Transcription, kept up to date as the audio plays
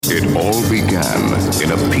It all began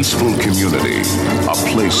in a peaceful community, a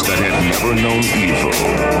place that had never known evil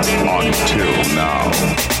until now.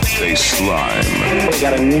 They slime. We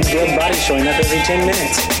got a new dead body showing up every 10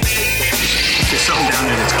 minutes. There's something down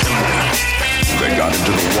there that's killing them. They got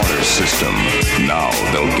into the water system. Now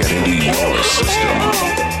they'll get into your system.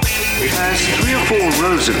 It has 3 or 4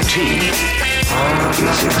 rows of teeth.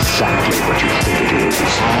 It's exactly what you think it is.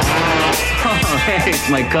 Oh, hey, it's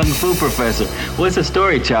my Kung Fu professor. What's the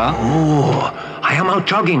story, Chow? Oh, I am out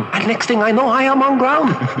jogging, and next thing I know, I am on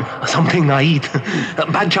ground. Something I eat.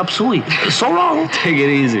 Bad chop suey. So long. Take it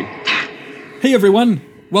easy. Hey everyone,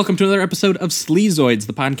 welcome to another episode of Sleazoids,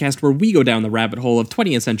 the podcast where we go down the rabbit hole of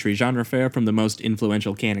 20th century genre fare from the most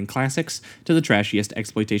influential canon classics to the trashiest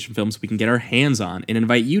exploitation films we can get our hands on, and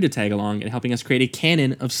invite you to tag along in helping us create a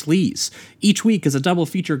canon of sleaze. Each week is a double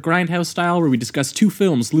feature grindhouse style where we discuss 2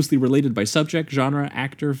 films loosely related by subject, genre,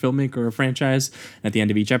 actor, filmmaker, or franchise. At the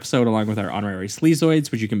end of each episode, along with our honorary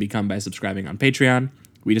Sleazoids, which you can become by subscribing on Patreon,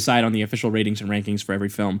 we decide on the official ratings and rankings for every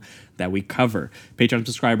film that we cover. Patreon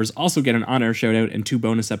subscribers also get an on-air shout-out and 2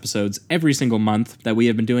 bonus episodes every single month that we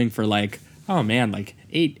have been doing for like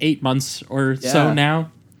 8 months or so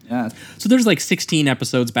now. Yeah. So there's like 16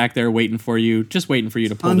 episodes back there waiting for you to pull the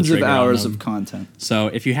Tons trigger of hours on them. of content. So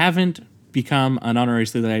if you haven't become an honorary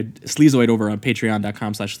Sleazoid over on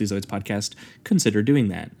patreon.com/sleazoidspodcast, consider doing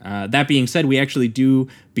that. That being said, we actually do,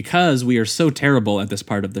 because we are so terrible at this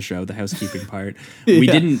part of the show, the housekeeping part, we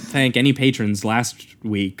didn't thank any patrons last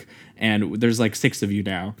week, and there's like 6 of you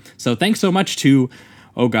now. So thanks so much to,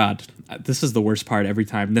 oh God, this is the worst part every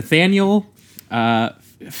time, Nathaniel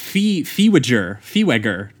Feeweger.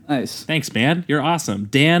 Nice. Thanks, man. You're awesome.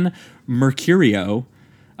 Dan Mercurio,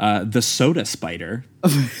 the Soda Spider.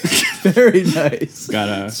 Very nice. Got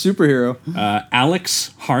a superhero.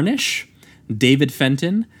 Alex Harnish, David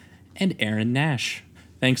Fenton, and Aaron Nash.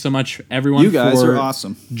 Thanks so much, everyone. You guys for are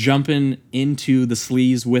awesome. Jumping into the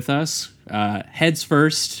sleaze with us. Heads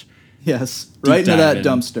first. Yes. Right into that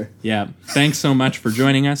dumpster. Yeah. Thanks so much for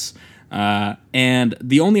joining us. And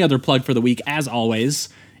the only other plug for the week, as always,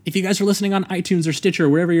 if you guys are listening on iTunes or Stitcher,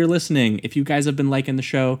 wherever you're listening, if you guys have been liking the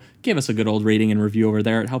show, give us a good old rating and review over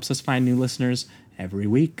there. It helps us find new listeners every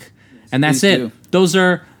week. And that's it. do. Those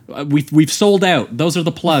are, we've sold out. Those are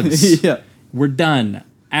the plugs. Yeah. We're done.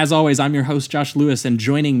 As always, I'm your host, Josh Lewis, and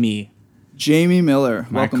joining me, Jamie Miller.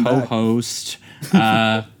 my Welcome back. co-host.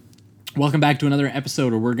 Welcome back to another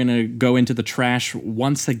episode where we're going to go into the trash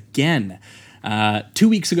once again. 2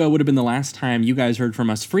 weeks ago would have been the last time you guys heard from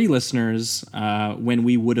us free listeners when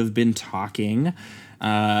we would have been talking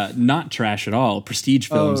not trash at all, prestige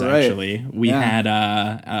films, right. Actually. We had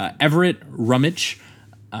Everett Rummage,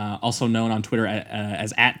 also known on Twitter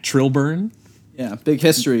as @Trillburn. Yeah, big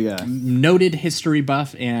history guy. Noted history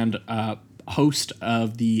buff and host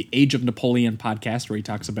of the Age of Napoleon podcast, where he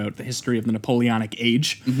talks about the history of the Napoleonic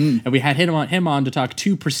Age. And we had him on to talk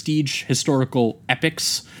 2 prestige historical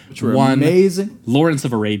epics. Which were amazing. Lawrence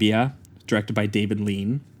of Arabia, directed by David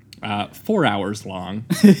Lean. 4 hours long.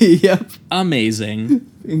 Yep. Amazing.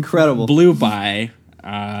 Incredible. Blew by.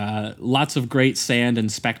 Lots of great sand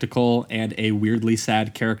and spectacle, and a weirdly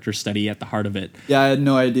sad character study at the heart of it. Yeah, I had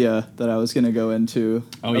no idea that I was going to go into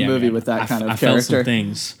a movie man. with that kind of I character. felt some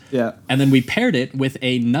things. Yeah. And then we paired it with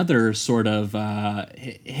another sort of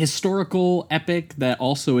historical epic that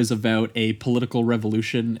also is about a political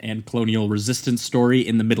revolution and colonial resistance story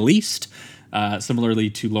in the Middle East, similarly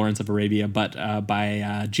to Lawrence of Arabia, but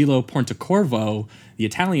by Gillo Pontecorvo, the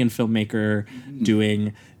Italian filmmaker,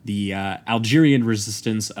 doing the Algerian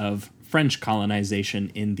resistance of French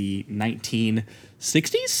colonization in the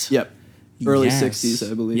 1960s? Yep. Early Yes.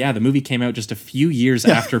 60s, I believe. Yeah, the movie came out just a few years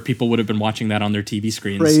after people would have been watching that on their TV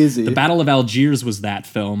screens. Crazy. The Battle of Algiers was that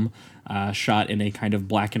film, shot in a kind of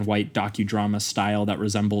black and white docudrama style that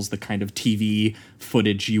resembles the kind of TV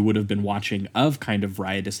footage you would have been watching of kind of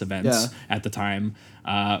riotous events at the time.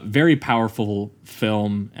 Very powerful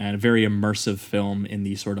film and a very immersive film in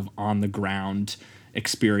the sort of on-the-ground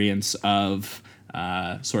experience of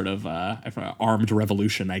armed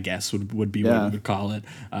revolution, I guess would be what we would call it.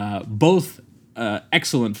 Both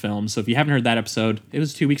excellent films. So if you haven't heard that episode, it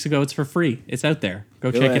was 2 weeks ago. It's for free. It's out there.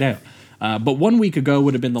 Go check it out. But 1 week ago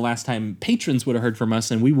would have been the last time patrons would have heard from us,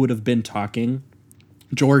 and we would have been talking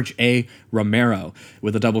George A. Romero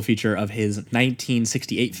with a double feature of his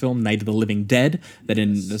 1968 film Night of the Living Dead, that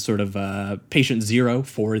in the sort of patient zero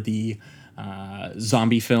for the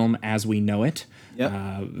zombie film as we know it. Yep.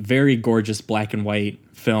 Very gorgeous black and white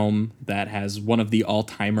film that has one of the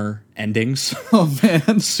all-timer endings. Oh,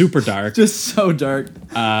 man. Super dark. Just so dark.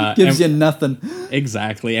 Gives you nothing.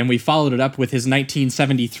 Exactly. And we followed it up with his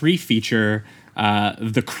 1973 feature,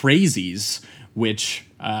 The Crazies, which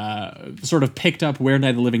sort of picked up where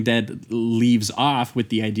Night of the Living Dead leaves off with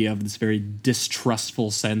the idea of this very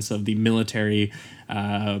distrustful sense of the military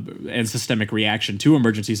and systemic reaction to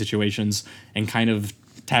emergency situations, and kind of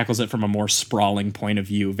tackles it from a more sprawling point of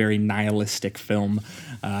view, very nihilistic film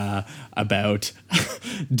about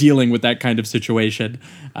dealing with that kind of situation,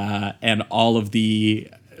 and all of the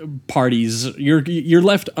parties. You're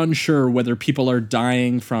left unsure whether people are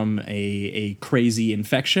dying from a crazy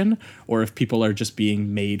infection or if people are just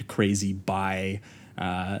being made crazy by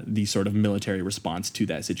the sort of military response to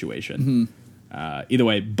that situation. Either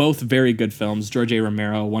way, both very good films. George A.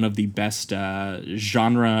 Romero, one of the best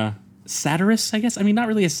genre satirists, I guess. I mean, not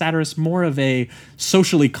really a satirist, more of a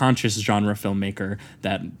socially conscious genre filmmaker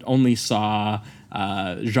that only saw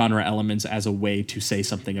genre elements as a way to say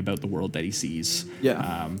something about the world that he sees.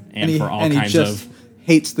 Yeah. And for all kinds of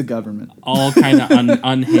hates the government. All kind of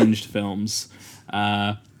unhinged films.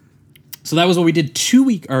 So that was what we did 1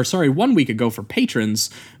 week ago for patrons.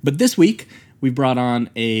 But this week we brought on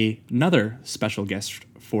another special guest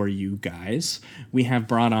for you guys. We have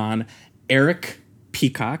brought on Eric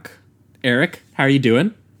Peacock. Eric, how are you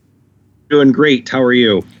doing? Doing great. How are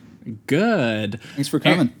you? Good. Thanks for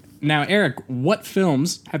coming. Now, Eric, what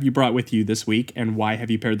films have you brought with you this week, and why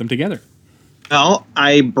have you paired them together? Well,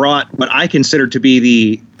 I brought what I consider to be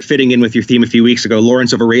the, fitting in with your theme a few weeks ago,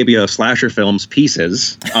 Lawrence of Arabia slasher films,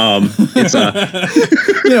 Pieces. It's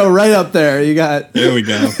right up there. You got. There we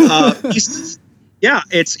go. Pieces. Yeah,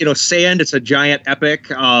 it's Sand. It's a giant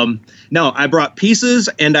epic. No, I brought Pieces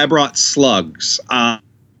and I brought Slugs.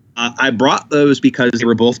 I brought those because they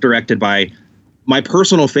were both directed by my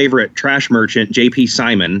personal favorite trash merchant, J.P.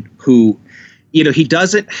 Simon, who, he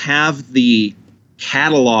doesn't have the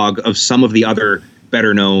catalog of some of the other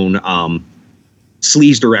better known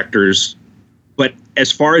sleaze directors. But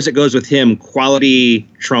as far as it goes with him, quality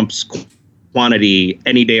trumps quantity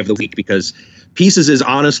any day of the week, because Pieces is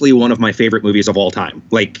honestly one of my favorite movies of all time,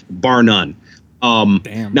 like bar none.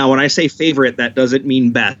 Now, when I say favorite, that doesn't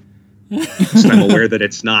mean best. I'm aware that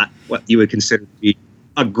it's not what you would consider to be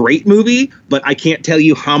a great movie, but I can't tell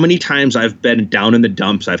you how many times I've been down in the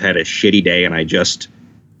dumps. I've had a shitty day and I just,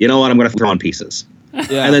 I'm going to throw on Pieces.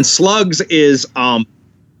 Yeah. And then Slugs is a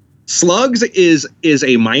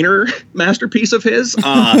minor masterpiece of his.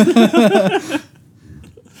 The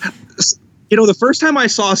first time I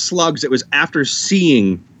saw Slugs, it was after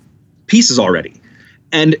seeing Pieces already.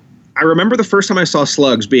 And I remember the first time I saw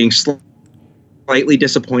Slugs being slightly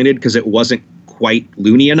disappointed because it wasn't quite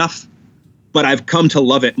loony enough. But I've come to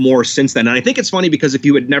love it more since then. And I think it's funny because if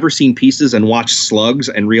you had never seen Pieces and watched Slugs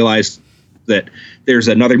and realized that there's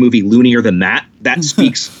another movie loonier than that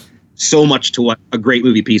speaks so much to what a great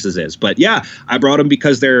movie Pieces is. But yeah, I brought them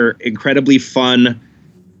because they're incredibly fun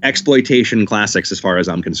exploitation classics as far as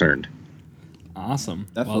I'm concerned. Awesome.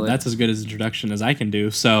 Definitely. Well, that's as good as introduction as I can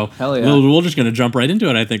do. So hell yeah. We're just going to jump right into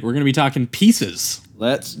it, I think. We're going to be talking Pieces.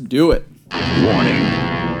 Let's do it. Warning.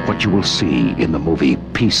 What you will see in the movie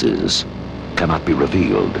Pieces cannot be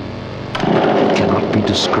revealed, cannot be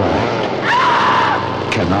described,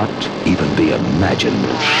 cannot even be imagined.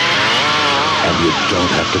 And you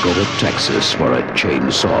don't have to go to Texas for a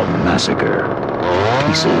chainsaw massacre.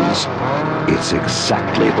 Pieces, it's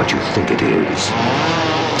exactly what you think it is.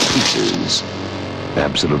 Pieces.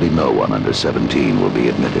 Absolutely no one under 17 will be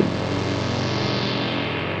admitted.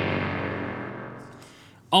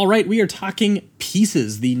 All right, we are talking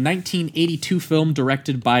Pieces, the 1982 film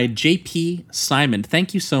directed by J.P. Simon.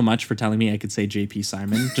 Thank you so much for telling me I could say J.P.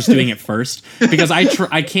 Simon, just doing it first, because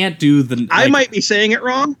I can't do the... I might be saying it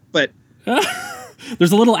wrong, but...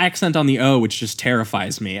 There's a little accent on the O, which just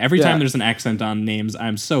terrifies me. Every time there's an accent on names,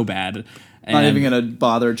 I'm so bad. And not even going to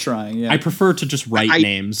bother trying, yeah. I prefer to just write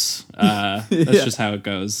names. That's just how it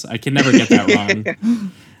goes. I can never get that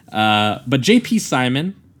wrong. But J.P.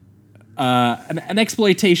 Simon... an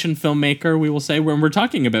exploitation filmmaker, we will say, when we're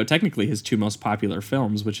talking about technically his two most popular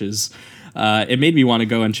films, which is, it made me want to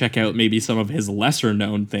go and check out maybe some of his lesser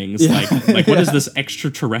known things, like what is this,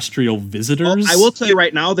 Extraterrestrial Visitors? Well, I will tell you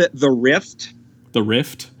right now that The Rift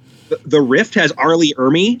has Arlie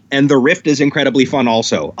Ermy, and The Rift is incredibly fun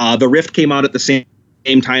also. The Rift came out at the same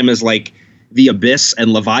time as like The Abyss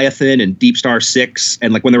and Leviathan and Deep Star 6,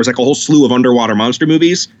 and like when there was like a whole slew of underwater monster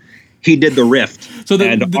movies. He did The Rift,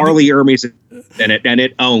 and Arlie Ermy's in it, and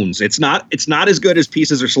it owns. It's not as good as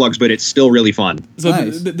Pieces or Slugs, but it's still really fun. So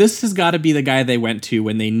nice. This has got to be the guy they went to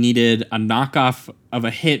when they needed a knockoff of a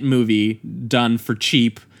hit movie done for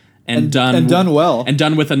cheap and done well. And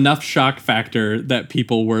done with enough shock factor that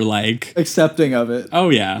people were like accepting of it. Oh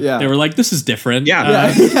yeah. They were like, this is different.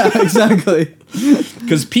 Yeah, exactly.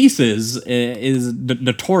 Because Pieces is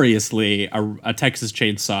notoriously a Texas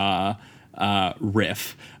Chainsaw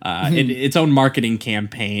riff. Its own marketing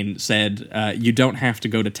campaign said, you don't have to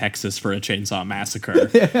go to Texas for a chainsaw massacre.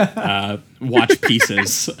 Watch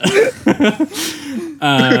Pieces.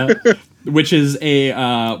 Which is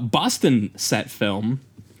a Boston set film.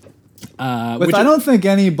 With I don't think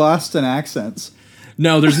any Boston accents.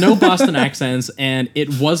 No, there's no Boston accents, and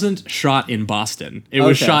it wasn't shot in Boston. It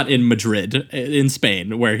was shot in Madrid, in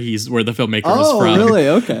Spain, where the filmmaker was from. Oh, really?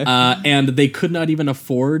 Okay. And they could not even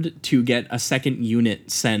afford to get a second unit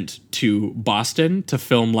sent to Boston to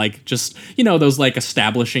film like just those like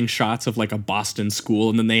establishing shots of like a Boston school,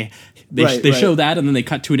 and then they show that, and then they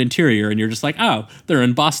cut to an interior, and you're just like, oh, they're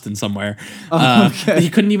in Boston somewhere. He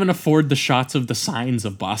couldn't even afford the shots of the signs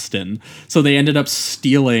of Boston, so they ended up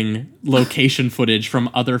stealing location footage from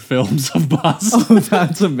other films of Boston. Oh,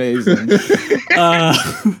 that's amazing.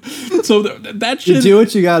 So that should you do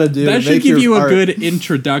what you got to do. That should give you a good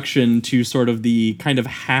introduction to sort of the kind of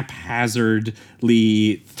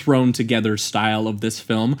haphazardly thrown together style of this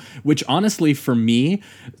film, which honestly for me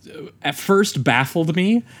at first baffled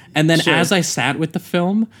me, and then as I sat with the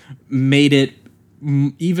film made it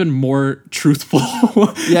even more truthful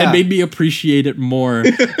and made me appreciate it more.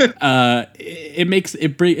 It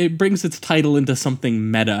brings its title into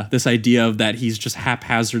something meta. This idea of that he's just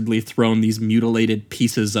haphazardly thrown these mutilated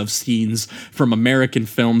pieces of scenes from American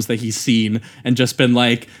films that he's seen and just been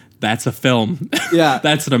like, that's a film. Yeah.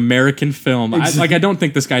 That's an American film. I don't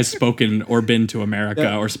think this guy's spoken or been to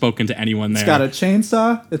America or spoken to anyone there. It's got a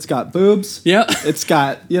chainsaw. It's got boobs. Yeah. It's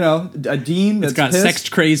got, a dean. It's got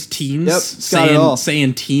sex-crazy teens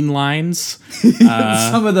saying teen lines.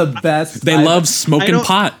 Some of the best. They love smoking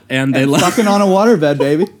pot and they love fucking on a waterbed,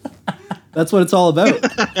 baby. That's what it's all about.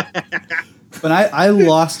 But I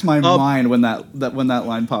lost my mind when that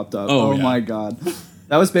line popped up. Oh my God.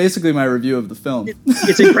 That was basically my review of the film.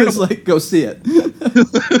 It's incredible. It's like, go see it.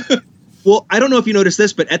 Well, I don't know if you noticed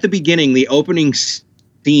this, but at the beginning, the opening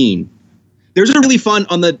scene, there's a really fun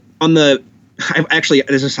on the. Actually,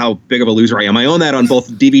 this is how big of a loser I am. I own that on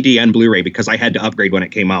both DVD and Blu-ray because I had to upgrade when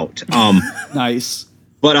it came out. Nice.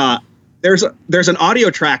 But there's an audio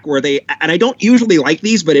track where and I don't usually like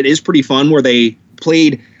these, but it is pretty fun, where they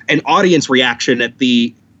played an audience reaction at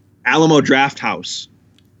the Alamo Drafthouse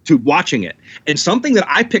to watching it. And something that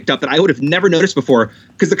I picked up that I would have never noticed before,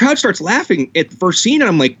 because the crowd starts laughing at the first scene, and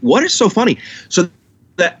I'm like, what is so funny? So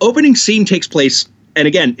the opening scene takes place, and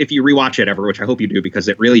again, if you rewatch it ever, which I hope you do, because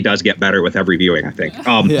it really does get better with every viewing, I think.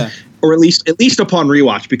 Or at least upon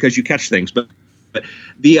rewatch, because you catch things. But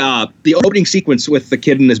the opening sequence with the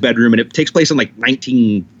kid in his bedroom, and it takes place in like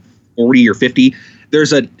 1940 or 50.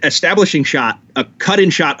 There's an establishing shot, a cut-in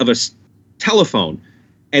shot of a telephone,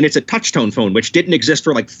 and it's a touch-tone phone, which didn't exist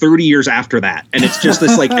for like 30 years after that. And it's just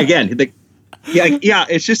this, like, again,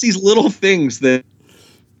 it's just these little things that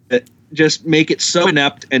just make it so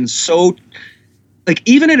inept and so, like,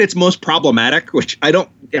 even at its most problematic, which I don't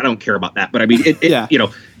care about that, but I mean,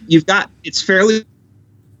 it's fairly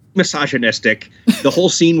misogynistic. The whole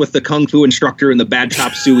scene with the kung fu instructor and the bad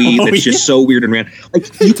chop suey that's just so weird and random. Like,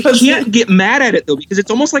 you can't get mad at it though, because it's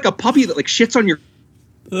almost like a puppy that like shits on your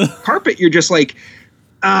carpet. You're just like,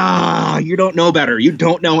 you don't know better. You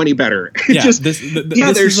don't know any better. There's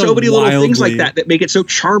so many little things like that make it so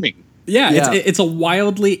charming. It's a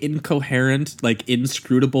wildly incoherent, like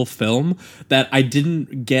inscrutable film that I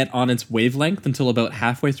didn't get on its wavelength until about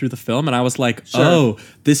halfway through the film, and I was like, oh,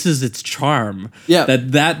 this is its charm. Yeah,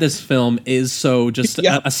 that this film is so just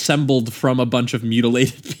assembled from a bunch of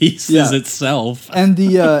mutated pieces itself. And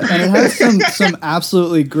and it has some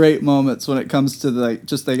absolutely great moments when it comes to I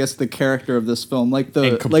guess the character of this film, like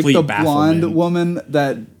the blonde woman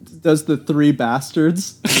that does the three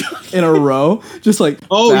bastards in a row, just like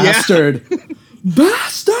bastard,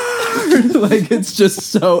 bastard. Like, it's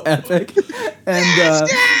just so epic, and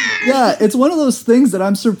it's one of those things that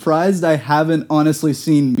I'm surprised I haven't honestly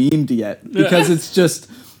seen memed yet, because it's just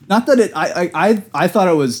not that it. I thought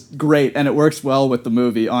it was great and it works well with the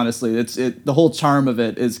movie. Honestly, the whole charm of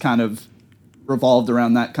it is kind of revolved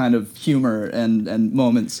around that kind of humor and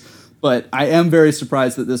moments. But I am very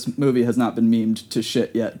surprised that this movie has not been memed to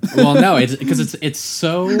shit yet. Well, no, because it's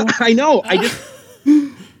so. I know.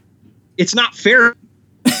 It's not fair.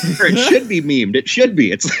 It should be memed. It should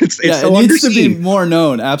be. It's so it needs to be more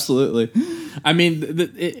known. Absolutely. I mean,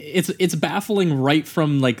 it's baffling right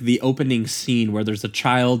from like the opening scene where there's a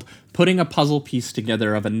child putting a puzzle piece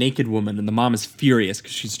together of a naked woman, and the mom is furious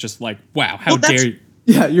because she's just like, "Wow, how dare you!"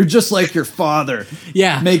 Yeah, you're just like your father.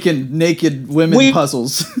 Yeah. Making naked women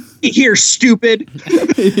puzzles. Here, stupid.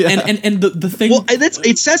 Yeah. And the thing... Well,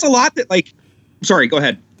 it says a lot that, like... Sorry, go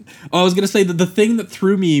ahead. I was going to say that the thing that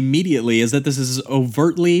threw me immediately is that this is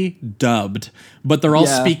overtly dubbed, but they're all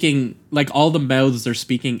speaking, like all the mouths are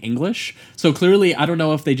speaking English. So clearly, I don't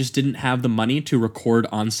know if they just didn't have the money to record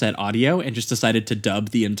on-set audio and just decided to dub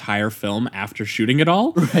the entire film after shooting it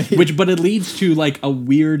all. Right. But it leads to like a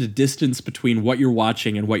weird distance between what you're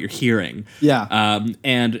watching and what you're hearing. Yeah.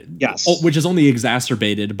 Which is only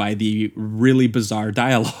exacerbated by the really bizarre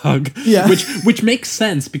dialogue. Yeah. Which makes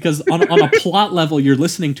sense because on a plot level, you're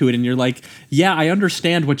listening to it and you're like, yeah, I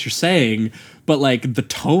understand what you're saying, but like the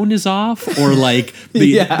tone is off, or like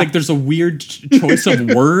like there's a weird choice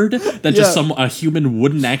of word that just a human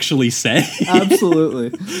wouldn't actually say.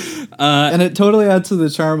 Absolutely. And it totally adds to the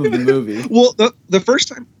charm of the movie. Well, the first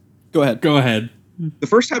time. Go ahead. The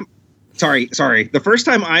first time. Sorry. The first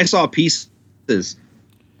time I saw Pieces, this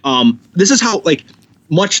is how like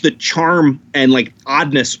much the charm and like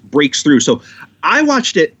oddness breaks through. So I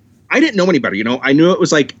watched it. I didn't know any better, you know. I knew it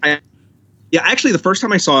was like, actually, the first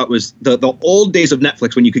time I saw it was the old days of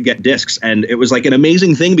Netflix when you could get discs, and it was like an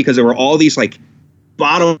amazing thing because there were all these like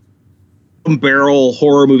bottom barrel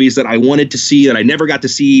horror movies that I wanted to see that I never got to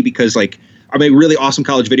see because like I mean, a really awesome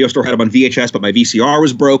college video store had them on VHS, but my VCR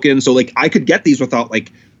was broken, so like I could get these without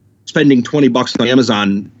like spending $20 on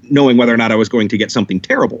Amazon, knowing whether or not I was going to get something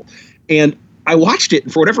terrible. And I watched it,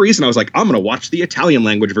 and for whatever reason, I was like, I'm going to watch the Italian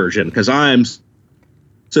language version because I'm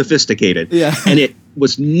sophisticated. Yeah. And it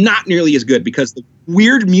was not nearly as good because the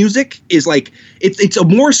weird music is like it's a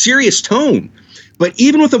more serious tone. But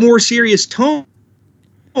even with a more serious tone,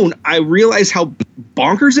 I realized how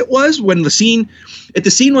bonkers it was when the scene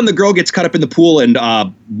when the girl gets cut up in the pool and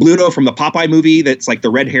Bluto from the Popeye movie, that's like the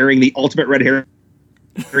red herring, the ultimate red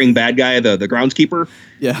herring bad guy, the groundskeeper.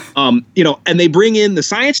 Yeah. You know, and they bring in the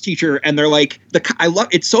science teacher and they're like,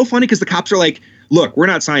 it's so funny because the cops are like, look, we're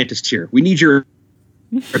not scientists here. We need your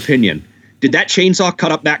opinion. Did that chainsaw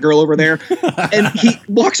cut up that girl over there? And he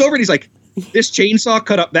walks over and he's like, this chainsaw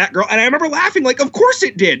cut up that girl. And I remember laughing like, of course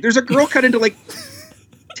it did. There's a girl cut into like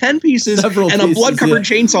 10 pieces and a blood-covered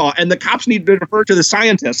chainsaw. And the cops need to refer to the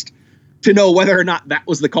scientist to know whether or not that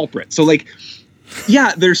was the culprit. So like,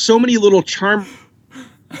 yeah, there's so many little charming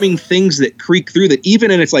things that creak through that even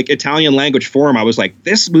in its like Italian language form, I was like,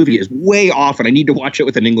 this movie is way off and I need to watch it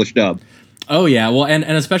with an English dub. Oh, yeah. Well, and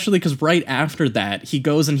especially because right after that, he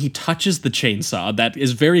goes and he touches the chainsaw that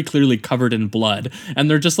is very clearly covered in blood. And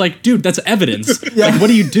they're just like, dude, that's evidence. Like, what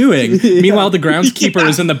are you doing? Meanwhile, the groundskeeper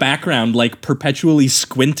is in the background, like perpetually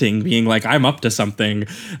squinting, being like, I'm up to something.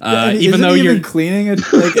 Even though you're cleaning a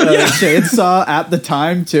chainsaw at the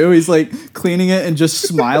time, too. He's like cleaning it and just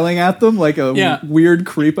smiling at them like a weird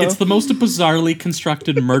creepo. It's the most bizarrely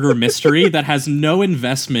constructed murder mystery that has no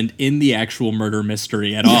investment in the actual murder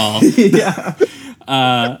mystery at all.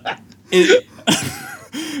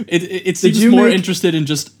 It seems more interested in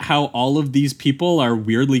just how all of these people are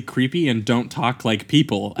weirdly creepy and don't talk like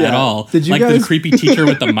people at all. Like the creepy teacher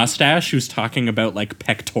with the mustache who's talking about like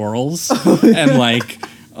pectorals and like,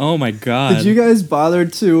 oh my god. Did you guys bother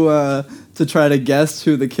to try to guess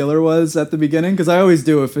who the killer was at the beginning? Because I always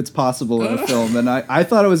do if it's possible in a film, and I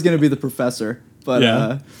thought it was going to be the professor, but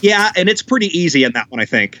yeah, and it's pretty easy in that one, I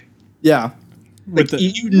think. Yeah. Like,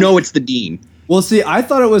 you know it's the dean. Well, see, I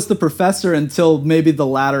thought it was the professor until maybe the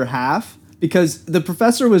latter half, because the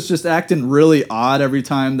professor was just acting really odd every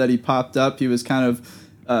time that he popped up. He was kind of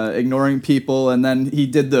ignoring people, and then he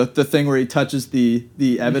did the thing where he touches the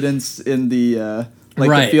evidence in the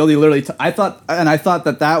the field. He literally I thought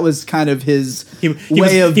that was kind of his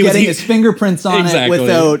way of getting his fingerprints on it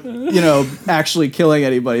without actually killing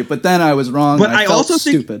anybody. But then I was wrong. But I felt also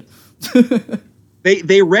stupid.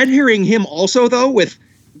 They red herring him also, though, with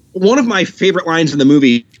one of my favorite lines in the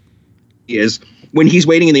movie is when he's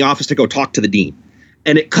waiting in the office to go talk to the dean.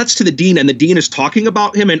 And it cuts to the dean, and the dean is talking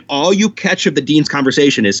about him, and all you catch of the dean's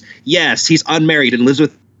conversation is, yes, he's unmarried and lives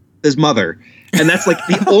with his mother. And that's like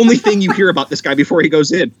the only thing you hear about this guy before he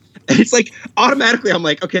goes in. And it's like, automatically, I'm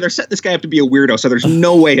like, okay, they're setting this guy up to be a weirdo, so there's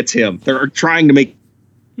no way it's him. They're trying to make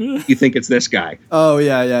you think it's this guy. Oh,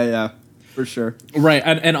 yeah. For sure. Right.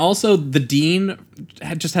 And also the dean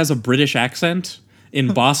just has a British accent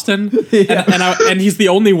in Boston. And he's the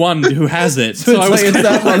only one who has it. So I was like, it's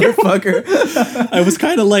that motherfucker. I was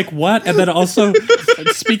kind of like, what? And then also,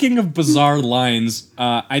 speaking of bizarre lines,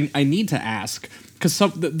 I need to ask, because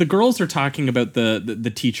the girls are talking about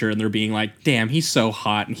the teacher, and they're being like, damn, he's so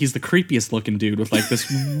hot, and he's the creepiest looking dude with like this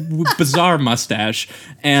bizarre mustache,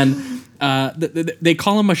 and they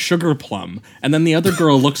call him a sugar plum, and then the other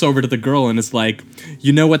girl looks over to the girl and is like,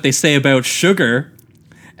 you know what they say about sugar?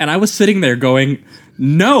 And I was sitting there going,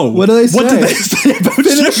 no. What do they say? What did they say about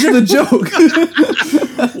Finish sugar? the joke.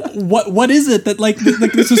 What is it that like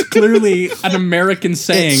this is clearly an American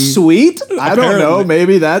saying? It's sweet? I don't know. Apparently.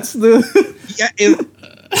 Maybe that's the... Yeah,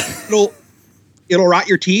 it'll rot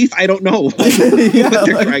your teeth. I don't know what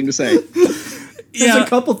they're trying to say. There's a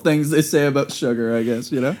couple things they say about sugar, I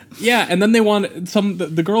guess, you know? Yeah, and then they want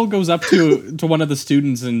the girl goes up to one of the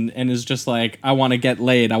students and is just like, I want to get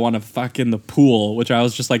laid. I want to fuck in the pool, which I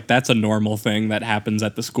was just like, that's a normal thing that happens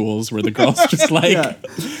at the schools where the girl's just like,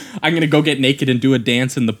 I'm going to go get naked and do a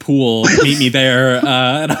dance in the pool. Meet me there.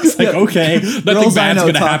 And I was like, okay, nothing Girls I bad's know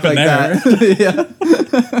going to talk happen like there.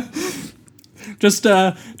 Yeah.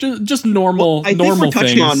 Just normal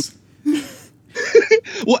things.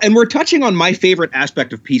 Well, and we're touching on my favorite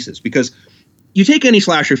aspect of Pieces, because you take any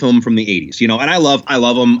slasher film from the 80s, you know, and I love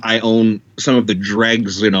them. I own some of the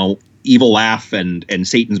dregs, you know, Evil Laugh and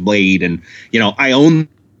Satan's Blade, and, you know, I own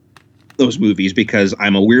those movies because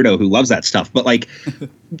I'm a weirdo who loves that stuff. But like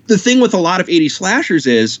the thing with a lot of 80s slashers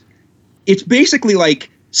is it's basically like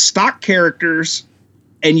stock characters,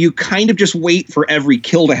 and you kind of just wait for every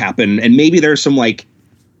kill to happen, and maybe there's some like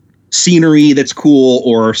scenery that's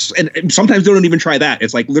cool, and sometimes they don't even try that.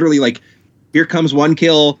 It's like literally like, here comes one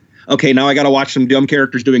kill. Okay, now I got to watch some dumb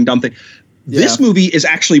characters doing dumb things. Yeah. This movie is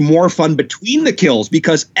actually more fun between the kills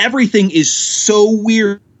because everything is so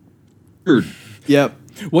weird. Yep.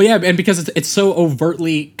 Well, yeah, and because it's so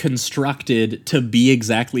overtly constructed to be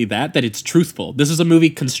exactly that it's truthful. This is a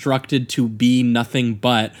movie constructed to be nothing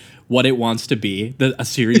but what it wants to be, a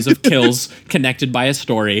series of kills connected by a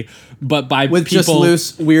story, but by with people, just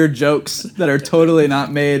loose, weird jokes that are totally not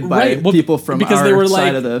made by people from our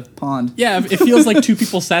side of the pond. Yeah, it feels like two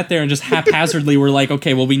people sat there and just haphazardly were like,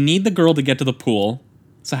 okay, well, we need the girl to get to the pool,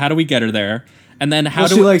 so how do we get her there? And then how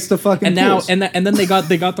do she likes to fucking and now pools. and then they got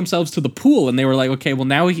themselves to the pool, and they were like, okay, well,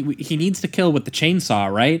 now he needs to kill with the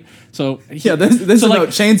chainsaw, right? So this is about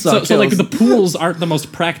chainsaw kills. So like the pools aren't the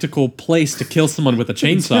most practical place to kill someone with a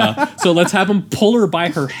chainsaw. So let's have him pull her by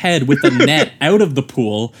her head with a net out of the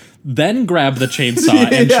pool, then grab the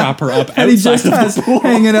chainsaw and chop her up and outside he just of has the pool.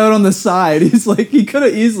 hanging out on the side. He's like, he could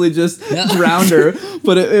have easily just drowned her,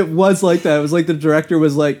 but it was like that. It was like the director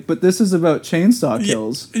was like, but this is about chainsaw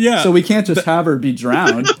kills. Yeah. So we can't just have her be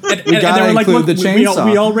drowned. We And gotta they were like, include look, the chainsaw.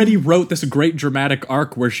 we already wrote this great dramatic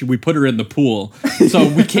arc where we put her in the pool, so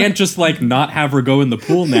we can't just like not have her go in the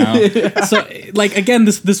pool now. So like again,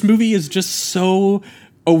 this movie is just so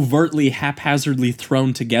overtly haphazardly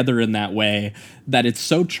thrown together in that way that it's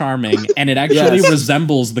so charming, and it actually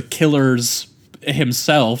resembles the killer's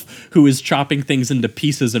himself, who is chopping things into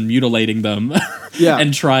pieces and mutilating them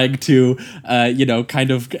and trying to kind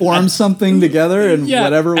of form something together in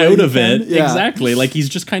whatever way out of it. Yeah. Exactly, like he's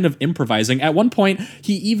just kind of improvising. At one point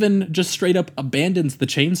he even just straight up abandons the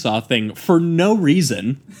chainsaw thing for no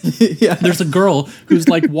reason. There's a girl who's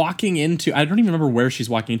like walking into, I don't even remember where she's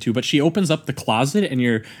walking into, but she opens up the closet, and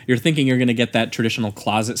you're thinking you're gonna get that traditional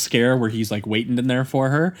closet scare where he's like waiting in there for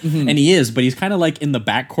her, and he is, but he's kind of like in the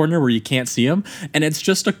back corner where you can't see him, and it's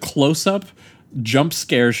just a close-up jump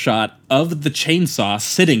scare shot of the chainsaw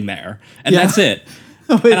sitting there, and that's it.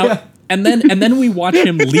 And then we watch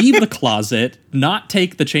him leave the closet, not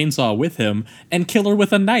take the chainsaw with him, and kill her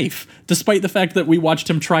with a knife, despite the fact that we watched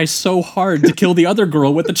him try so hard to kill the other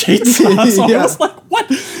girl with the chainsaw. So I was like, what?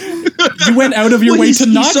 You went out of your way to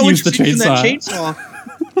not use the chainsaw.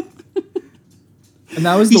 And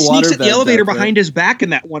that was he the water sneaks at the elevator behind his back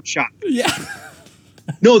in that one shot. Yeah.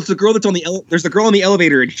 No, it's the girl that's on the there's the girl on the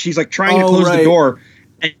elevator, and she's like trying to close the door,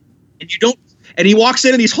 and you don't. And he walks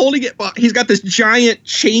in and he's holding it. He's got this giant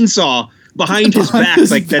chainsaw behind his back,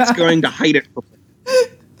 that's going to hide it.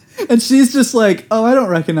 And she's just like, "Oh, I don't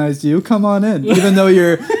recognize you. Come on in." Even though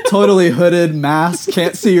you're totally hooded, masked,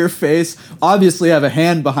 can't see your face, obviously have a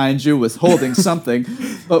hand behind you with holding something,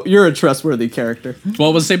 but you're a trustworthy character.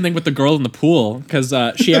 Well, it was the same thing with the girl in the pool, because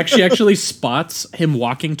she actually spots him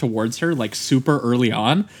walking towards her like super early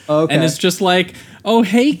on, and it's just like, "Oh,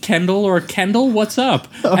 hey, Kendall," or "Kendall, what's up?"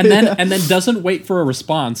 And then doesn't wait for a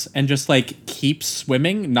response and just like keeps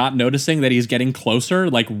swimming, not noticing that he's getting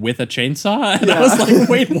closer, like with a chainsaw. And I was like,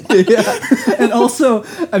 "Wait, what?" And also,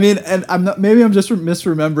 I mean, and I'm just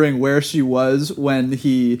misremembering where she was when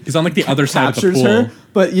he's on like the other side of the pool. Her,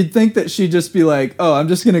 but you'd think that she'd just be like, "Oh, I'm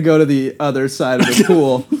just gonna go to the other side of the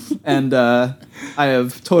pool," and I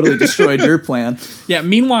have totally destroyed your plan. Yeah.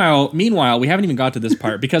 Meanwhile, we haven't even got to this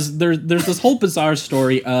part because there's this whole bizarre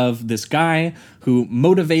story of this guy who,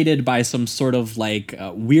 motivated by some sort of like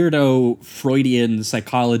weirdo Freudian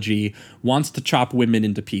psychology, wants to chop women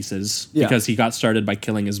into pieces because he got started by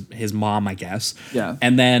killing his mom, I guess. Yeah.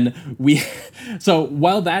 And then so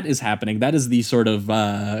while that is happening, that is the sort of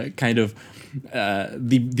kind of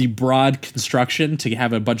the broad construction to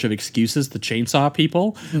have a bunch of excuses to chainsaw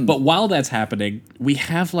people. But while that's happening, we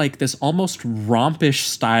have like this almost rompish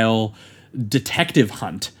style detective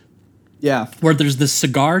hunt. Yeah. Where there's this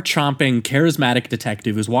cigar chomping charismatic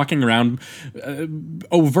detective who's walking around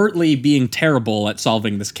overtly being terrible at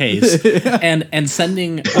solving this case and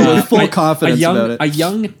sending with full confidence about it. A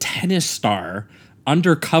young tennis star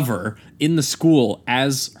undercover in the school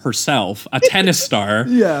as herself, a tennis star,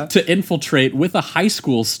 to infiltrate with a high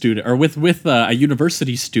school student or with a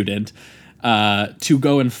university student to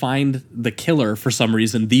go and find the killer. For some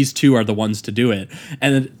reason, these two are the ones to do it.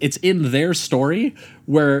 And it's in their story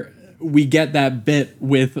where we get that bit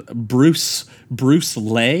with Bruce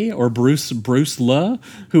Le,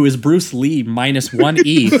 who is Bruce Lee minus one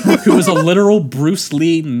E, who is a literal Bruce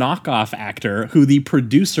Lee knockoff actor who the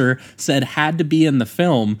producer said had to be in the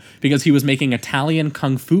film because he was making Italian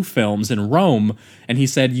kung fu films in Rome, and he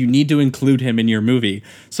said, you need to include him in your movie.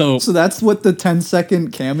 So that's what the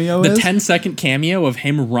 10-second cameo is? The 10-second cameo of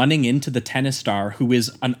him running into the tennis star, who is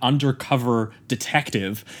an undercover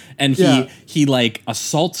detective, and he like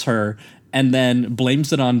assaults her and then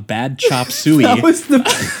blames it on bad chop suey. That was the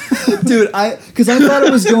dude. Because I thought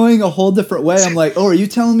it was going a whole different way. I'm like, oh, are you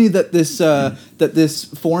telling me that this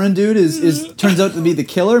foreign dude is turns out to be the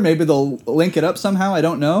killer? Maybe they'll link it up somehow. I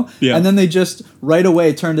don't know. Yeah. And then they just right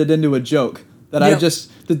away turned it into a joke that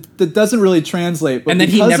that doesn't really translate. But and then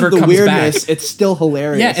because he never of the comes weirdness, back. It's still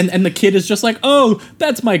hilarious. Yeah, and the kid is just like, oh,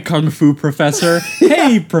 that's my kung fu professor.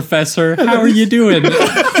 Hey, professor, how are you doing?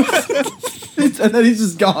 And then he's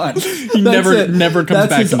just gone. He never comes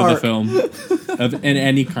back into the film in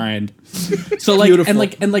any kind. So like Beautiful.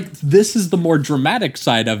 and like this is the more dramatic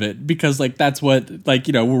side of it, because like that's what, like,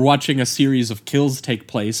 you know, we're watching a series of kills take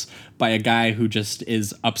place by a guy who just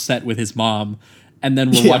is upset with his mom. And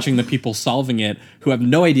then we're watching the people solving it who have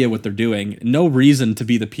no idea what they're doing, no reason to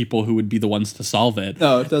be the people who would be the ones to solve it.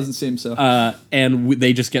 No, it doesn't seem so. And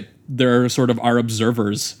they just they're sort of our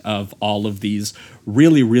observers of all of these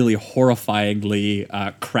really, really horrifyingly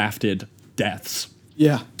crafted deaths.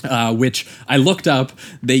 Yeah. Which I looked up.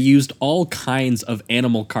 They used all kinds of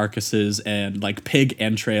animal carcasses and like pig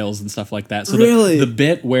entrails and stuff like that. So really? the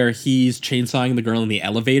bit where he's chainsawing the girl in the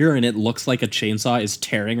elevator and it looks like a chainsaw is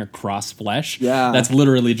tearing across flesh. Yeah. That's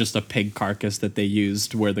literally just a pig carcass that they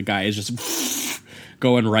used where the guy is just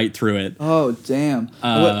going right through it. Oh, damn.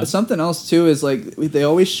 Something else, too, is like they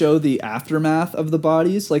always show the aftermath of the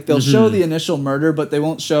bodies. Like they'll show the initial murder, but they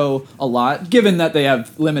won't show a lot, given that they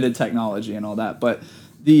have limited technology and all that. But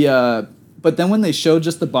then when they show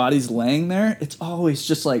just the bodies laying there, it's always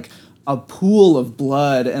just like a pool of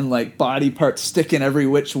blood and like body parts sticking every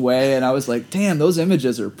which way. And I was like, damn, those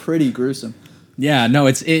images are pretty gruesome. Yeah, no,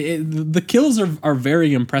 the kills are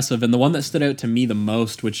very impressive, and the one that stood out to me the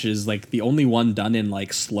most, which is like the only one done in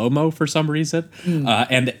like slow-mo for some reason,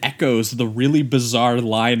 and echoes the really bizarre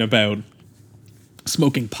line about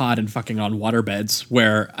smoking pot and fucking on waterbeds,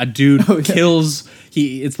 where a dude kills.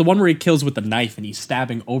 It's the one where he kills with the knife and he's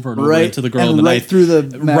stabbing over and over into the girl with the knife,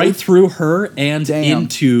 right through her and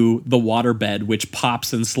into the waterbed, which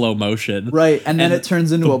pops in slow motion. Right, and then it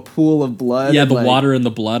turns into a pool of blood. Yeah, the water and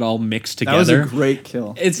the blood all mixed together. That was a great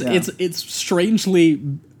kill. It's strangely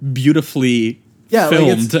beautifully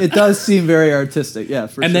filmed. Like it does seem very artistic. Yeah,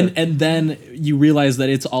 for sure. And then you realize that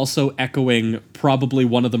it's also echoing probably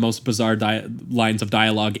one of the most bizarre lines of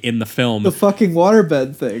dialogue in the film. The fucking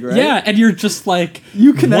waterbed thing, right? Yeah, and you're just like,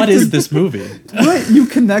 what is this movie? Right, you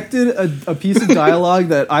connected a piece of dialogue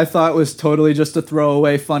that I thought was totally just a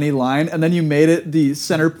throwaway funny line, and then you made it the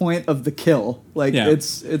center point of the kill. Like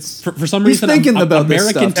it's for some reason thinking about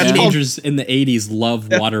American this stuff. teenagers in the 80s love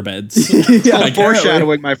waterbeds. Like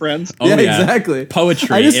foreshadowing, my friends. Oh, yeah, exactly.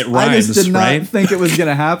 Poetry. I rhymes. just did not think it was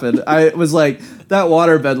gonna happen. I was like, that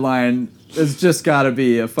waterbed line has just got to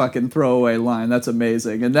be a fucking throwaway line. That's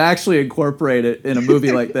amazing, and to actually incorporate it in a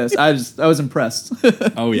movie like this, I was impressed.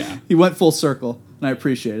 Oh yeah, he went full circle, and I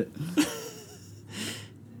appreciate it.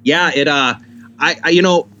 Yeah,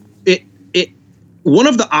 one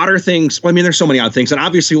of the odder things. Well, I mean, there's so many odd things, and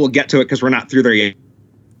obviously we'll get to it because we're not through there yet.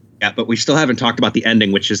 But we still haven't talked about the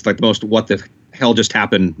ending, which is like the most "what the hell just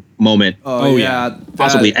happened" moment. Oh yeah,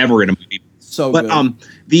 possibly ever in a movie. So but good.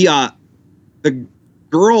 the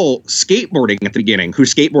girl skateboarding at the beginning who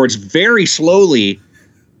skateboards very slowly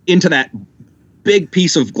into that big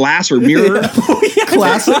piece of glass or mirror.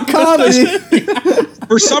 Classic comedy.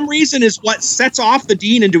 For some reason is what sets off the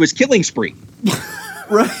Dean into his killing spree.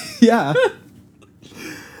 Right? Yeah.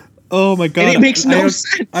 Oh my god! And it makes no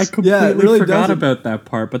sense. I completely really forgot doesn't. about that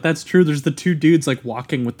part, but that's true. There's the two dudes like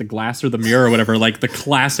walking with the glass or the mirror or whatever, like the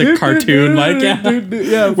classic cartoon. Like, yeah,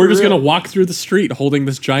 we're just for gonna real. walk through the street holding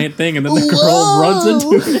this giant thing, and then the girl runs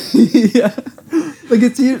into it. Yeah.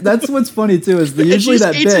 Like that's what's funny too is And usually she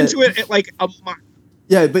that skates bit. into it at like a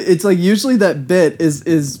Yeah, but it's like usually that bit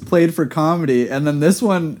is played for comedy, and then this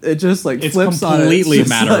one it just like It's flips on it. completely It's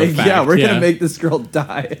just matter of like, fact, yeah, we're yeah. gonna make this girl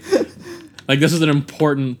die. Like, this is an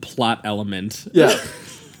important plot element. Yeah.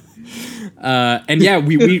 And yeah,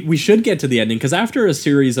 we should get to the ending, because after a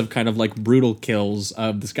series of kind of like brutal kills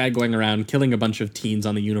of this guy going around killing a bunch of teens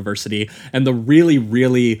on the university and the really,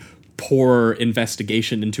 really poor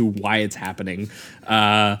investigation into why it's happening,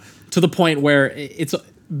 to the point where it's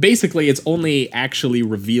only actually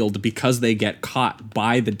revealed because they get caught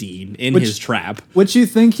by the Dean in his trap. Which you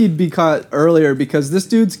think he'd be caught earlier because this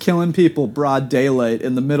dude's killing people broad daylight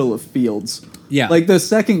in the middle of fields. Yeah. Like the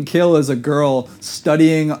second kill is a girl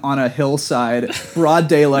studying on a hillside, broad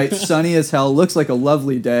daylight, sunny as hell, looks like a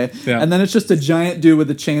lovely day. Yeah. And then it's just a giant dude with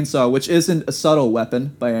a chainsaw, which isn't a subtle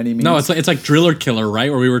weapon by any means. No, it's like Driller Killer, right?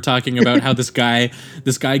 Where we were talking about how this guy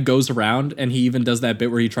goes around and he even does that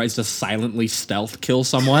bit where he tries to silently stealth kill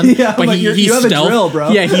someone. Yeah, but but he you have a stealth, drill,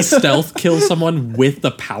 bro. Yeah, he stealth kills someone with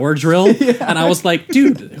the power drill. And I was like,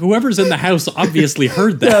 dude, whoever's in the house obviously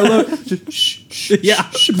heard that. Yeah, look, just shh, shh, Yeah.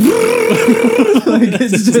 shh. Like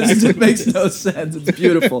it makes no sense. It's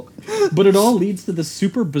beautiful. But it all leads to the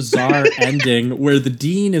super bizarre ending where the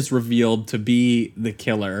Dean is revealed to be the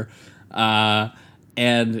killer,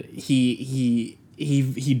 and he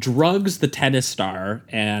drugs the tennis star,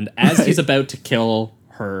 and as he's about to kill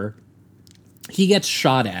her, he gets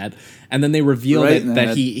shot at, and then they reveal Right in the that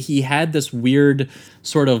head. he had this weird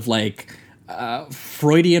sort of like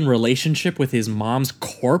Freudian relationship with his mom's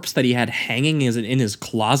corpse that he had hanging in his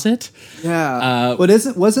closet. Yeah, but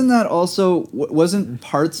wasn't that also wasn't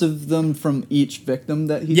parts of them from each victim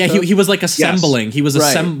that he? Yeah, took? he was like assembling. Yes. He was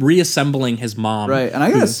Right. reassembling his mom. Right, and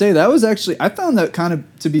I gotta say that was actually I found that kind of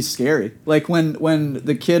to be scary. Like when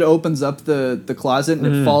the kid opens up the closet and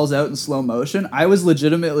it falls out in slow motion, I was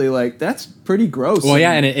legitimately like, that's pretty gross. Well,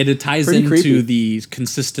 yeah, and it ties Pretty into creepy. the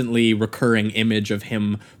consistently recurring image of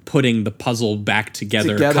him putting the puzzle back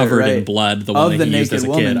together covered in right. blood, the Of one the that he used as a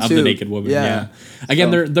naked kid, woman, of the too. naked woman. Yeah. Yeah.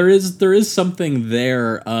 Again, So- there is something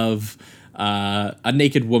there of a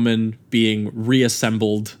naked woman being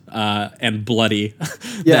reassembled and bloody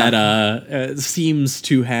Yeah. that seems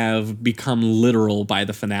to have become literal by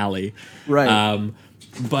the finale. Right.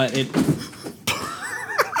 But it.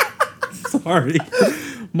 Sorry,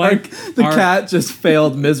 Mike. the cat just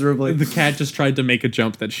failed miserably. The cat just tried to make a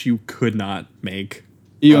jump that she could not make.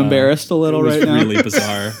 Are you embarrassed a It little was right now? really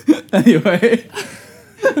bizarre. Anyway,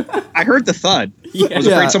 I heard the thud. I was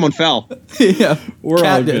Yeah. afraid someone fell. yeah, We're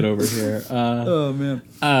cat all did. good over here. Oh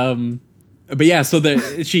man. But yeah, so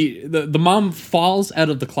the mom falls out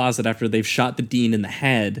of the closet after they've shot the Dean in the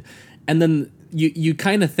head, and then you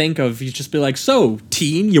kind of think of, you just be like, so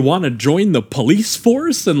teen, you want to join the police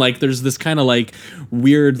force? And like there's this kind of like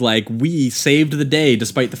weird like, we saved the day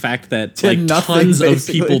despite the fact that Did like nothing, tons of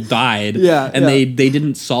basically. people died. Yeah, and yeah. they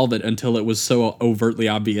didn't solve it until it was so overtly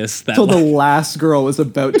obvious that Till the like, last girl was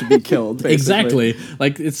about to be killed. Basically. exactly,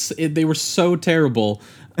 like they were so terrible.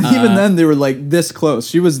 Even then, they were like this close.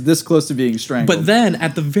 She was this close to being strangled. But then,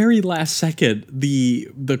 at the very last second, the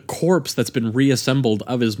corpse that's been reassembled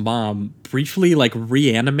of his mom briefly like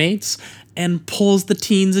reanimates and pulls the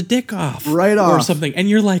teen's dick off, Right or off. something, and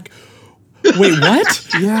you're like, "Wait, what?"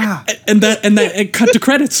 yeah, and that it cut to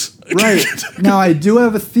credits. right. Now I do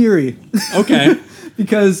have a theory. Okay.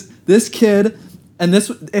 Because this kid, and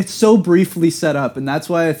it's so briefly set up, and that's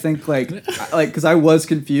why I think like because I was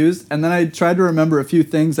confused, and then I tried to remember a few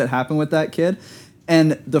things that happened with that kid,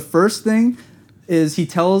 and the first thing is he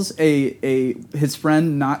tells his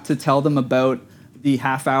friend not to tell them about the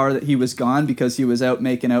half hour that he was gone because he was out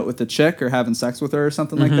making out with the chick or having sex with her or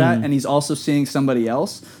something like that, and he's also seeing somebody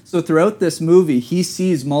else. So throughout this movie, he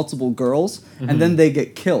sees multiple girls, and then they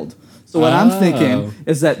get killed. So what I'm thinking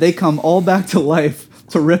is that they come all back to life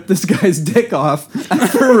to rip this guy's dick off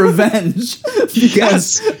for revenge.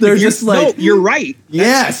 Because they're just like, no, you're right.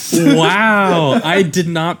 Yes. Wow. I did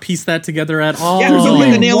not piece that together at all. Yeah, there's There's only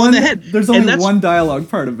only the nail on the head. There's And only that's- one dialogue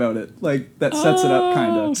part about it, like that sets it up,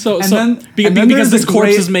 kind of. Because there's this a corpse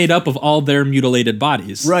great- is made up of all their mutilated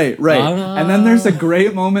bodies. Right. And then there's a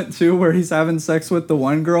great moment too where he's having sex with the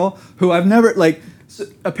one girl who I've never like. So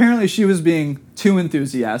apparently she was being too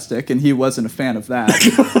enthusiastic and he wasn't a fan of that.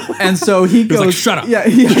 And so he goes, like, "Shut up." Yeah,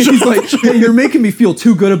 he's like, "Hey, you're making me feel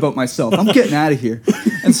too good about myself. I'm getting out of here."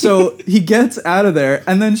 And so he gets out of there,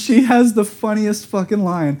 and then she has the funniest fucking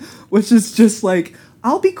line, which is just like,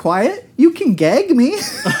 "I'll be quiet. You can gag me."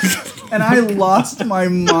 And I lost my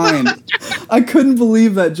mind. I couldn't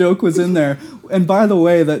believe that joke was in there. And by the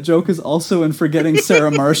way, that joke is also in Forgetting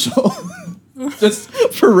Sarah Marshall. Just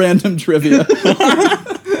for random trivia.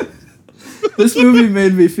 This movie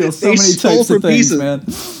made me feel so They many stole types for of things, pieces. man.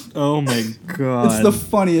 Oh my god. It's the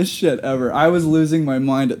funniest shit ever. I was losing my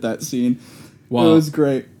mind at that scene. Wow. It was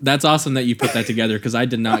great. That's awesome that you put that together because I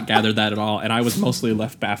did not gather that at all, and I was mostly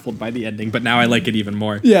left baffled by the ending. But now I like it even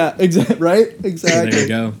more. Yeah, right? Exactly. There you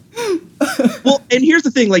go. Well, and here's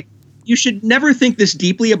the thing, like, you should never think this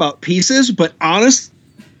deeply about pieces, but honestly,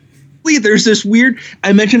 there's this weird,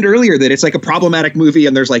 I mentioned earlier that it's like a problematic movie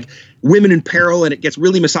and there's like women in peril and it gets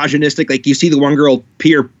really misogynistic. Like you see the one girl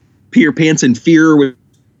pee her pants in fear, which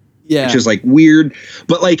is like weird.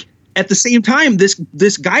 But like at the same time,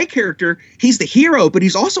 this guy character, he's the hero, but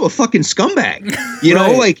he's also a fucking scumbag. You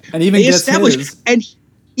know, like and even they gets his. and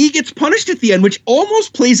he gets punished at the end, which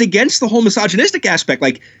almost plays against the whole misogynistic aspect.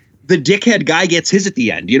 Like the dickhead guy gets his at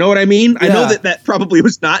the end. You know what I mean? I know that probably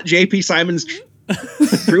was not J.P. Simon's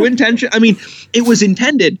true intention. I mean, it was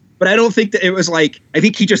intended, but I don't think that it was like, I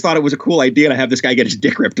think he just thought it was a cool idea to have this guy get his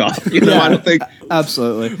dick ripped off. You know, I don't think.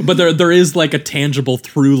 Absolutely. But there is like a tangible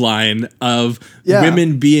through line of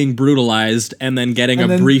women being brutalized and then getting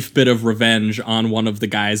a brief bit of revenge on one of the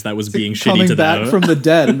guys that was being shitty to them. Coming back from the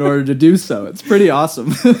dead in order to do so. It's pretty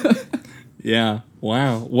awesome. Yeah.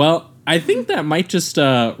 Wow. Well, I think that might just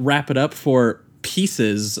wrap it up for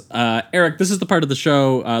Pieces. Eric, this is the part of the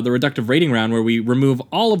show, the reductive rating round, where we remove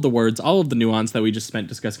all of the words, all of the nuance that we just spent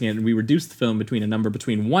discussing it, and we reduce the film between a number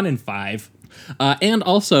between 1 and 5. And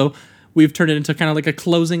also, we've turned it into kind of like a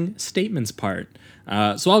closing statements part.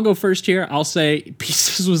 So I'll go first here. I'll say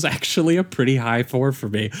Pieces was actually a pretty high 4 for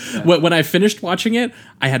me. Yeah. When I finished watching it,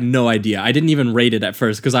 I had no idea. I didn't even rate it at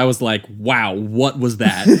first because I was like, wow, what was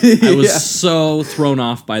that? I was so thrown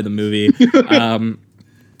off by the movie.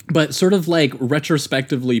 But sort of like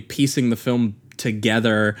retrospectively piecing the film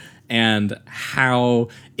together and how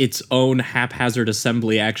its own haphazard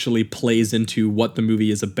assembly actually plays into what the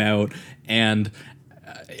movie is about and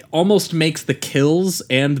almost makes the kills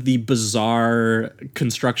and the bizarre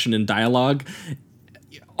construction and dialogue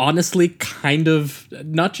honestly kind of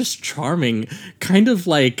not just charming, kind of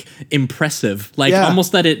like impressive, like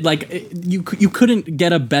almost that it like you couldn't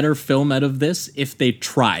get a better film out of this if they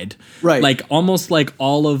tried, right? Like almost like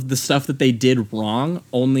all of the stuff that they did wrong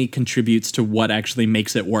only contributes to what actually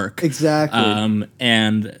makes it work. Exactly.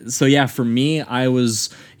 And so yeah, for me, I was,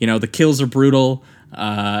 you know, the kills are brutal,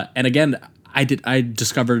 and again, I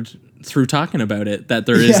discovered through talking about it that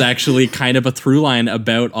there is actually kind of a through line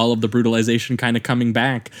about all of the brutalization kind of coming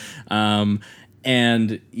back.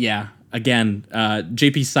 And yeah, again,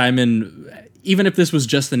 J.P. Simon, even if this was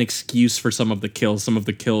just an excuse for some of the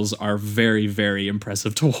kills are very, very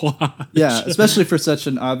impressive to watch. Yeah, especially for such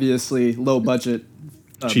an obviously low budget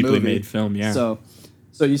cheaply movie. made film, yeah. So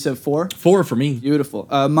you said 4? 4 for me. Beautiful.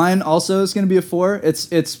 Mine also is going to be a 4.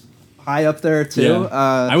 It's high up there too.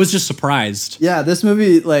 Yeah. I was just surprised. Yeah, this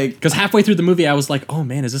movie, like, because halfway through the movie, I was like, "Oh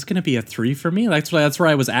man, is this going to be a 3 for me?" That's where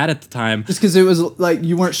I was at the time. Just because it was like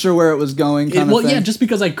you weren't sure where it was going. Well, yeah, just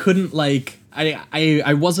because I couldn't like.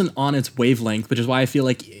 I wasn't on its wavelength, which is why I feel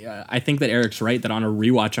like I think that Eric's right that on a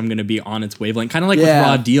rewatch I'm going to be on its wavelength, kind of like with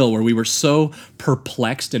Raw Deal, where we were so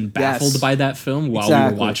perplexed and baffled by that film while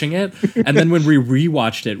we were watching it, and then when we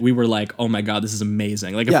rewatched it, we were like, "Oh my god, this is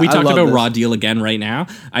amazing!" Like if we talked about Raw Deal again right now,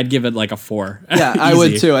 I'd give it like a 4. Yeah, I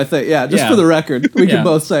would too. I think just for the record, we can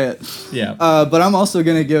both say it. Yeah. But I'm also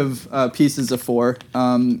going to give Pieces a 4.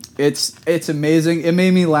 It's amazing. It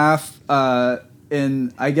made me laugh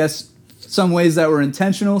in, I guess, some ways that were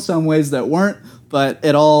intentional, some ways that weren't, but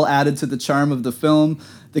it all added to the charm of the film.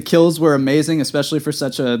 The kills were amazing, especially for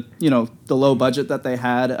such a, the low budget that they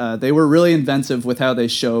had. They were really inventive with how they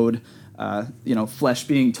showed, flesh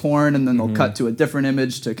being torn, and then they'll cut to a different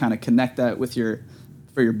image to kind of connect that with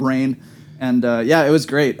for your brain. And it was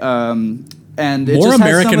great. And it More just has some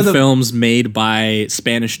American of the, films made by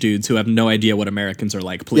Spanish dudes who have no idea what Americans are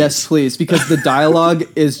like, please. Yes, please, because the dialogue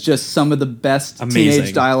is just some of the best Amazing.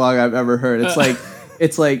 teenage dialogue I've ever heard.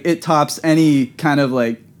 It's like it tops any kind of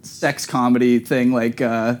like sex comedy thing, like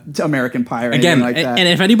American Pie or anything Again, like that. and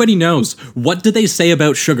if anybody knows, what do they say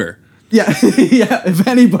about sugar? Yeah, yeah. If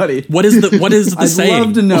anybody, What is the I'd saying?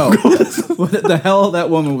 love to know what the hell that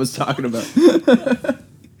woman was talking about.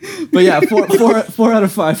 But yeah, 4 out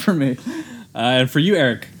of 5 for me. And for you,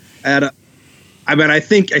 Eric? I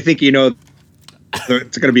think you know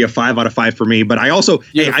it's going to be a 5 out of 5 for me. But I also,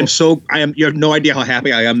 you have no idea how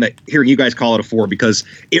happy I am that hearing you guys call it a 4, because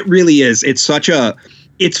it really is. It's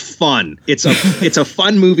fun. It's a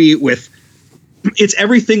fun movie it's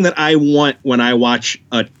everything that I want when I watch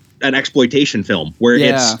an exploitation film, where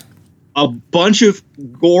it's a bunch of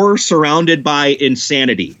gore surrounded by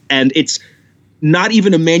insanity, and it's not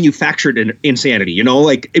even a manufactured insanity. You know,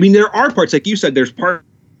 like, I mean, there are parts, like you said, there's parts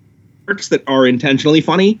that are intentionally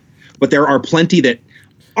funny, but there are plenty that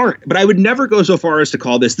aren't. But I would never go so far as to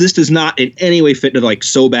call this does not in any way fit into like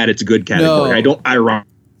so bad it's good category. No.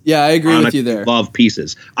 I agree with you there. Love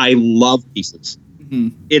Pieces. I love Pieces. Mm-hmm.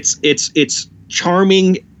 It's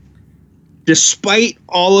charming, despite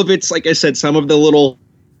all of its, like I said, some of the little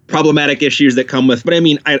problematic issues that come with. But I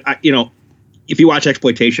mean, I you know, if you watch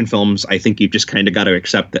exploitation films, I think you've just kind of got to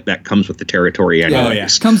accept that comes with the territory. Anyways. Oh, yeah.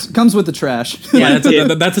 Comes with the trash. Yeah,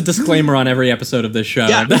 that's a disclaimer on every episode of this show.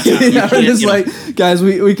 Yeah. Yeah, we're just like, guys,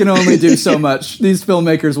 we can only do so much. These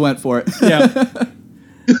filmmakers went for it. Yeah.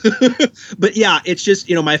 But yeah, it's just,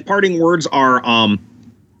 you know, my parting words are,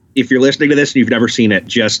 if you're listening to this and you've never seen it,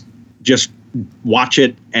 just watch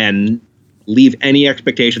it and leave any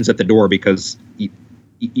expectations at the door, because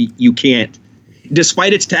you can't.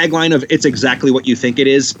 Despite its tagline of "it's exactly what you think it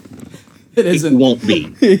is," it won't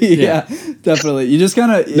be. Yeah, definitely. You just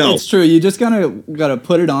kind of, it's true. You just kind of got to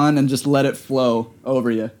put it on and just let it flow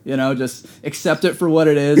over you. You know, just accept it for what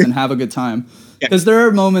it is and have a good time. Because there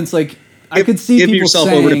are moments like, I could see people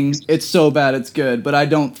saying it's so bad it's good, but I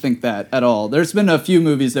don't think that at all. There's been a few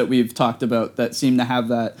movies that we've talked about that seem to have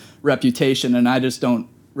that reputation, and I just don't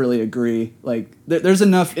really agree. Like, there's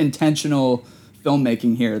enough intentional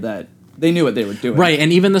filmmaking here that they knew what they were doing. Right,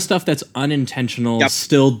 and even the stuff that's unintentional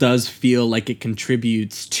still does feel like it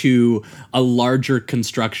contributes to a larger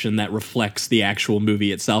construction that reflects the actual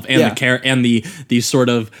movie itself, and the sort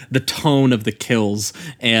of the tone of the kills,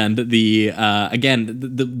 and the again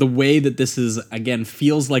the way that this is, again,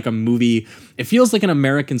 feels like a movie. It feels like an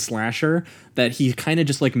American slasher that he kind of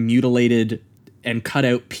just like mutilated and cut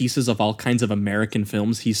out pieces of all kinds of American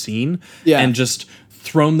films he's seen, and just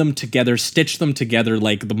thrown them together, stitched them together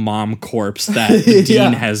like the mom corpse that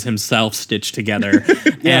Dean has himself stitched together.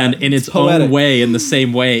 And in its own way, in the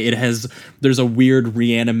same way, there's a weird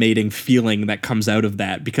reanimating feeling that comes out of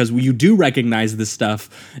that, because you do recognize this stuff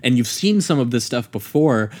and you've seen some of this stuff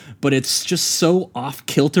before, but it's just so off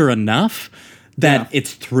kilter enough that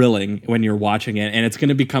it's thrilling when you're watching it. And it's going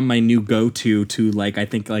to become my new go-to to, like, I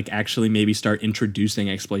think, like, actually maybe start introducing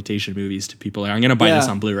exploitation movies to people. I'm going to buy this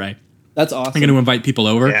on Blu-ray. That's awesome. I'm going to invite people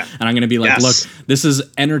over, and I'm going to be like, look, this is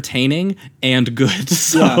entertaining and good.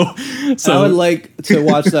 So I would like to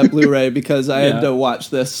watch that Blu-ray, because I had to watch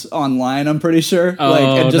this online, I'm pretty sure.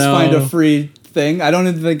 And just find a free thing. I don't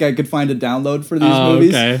even think I could find a download for these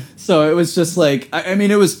movies. Okay. So it was just like, I mean,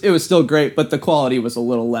 it was still great, but the quality was a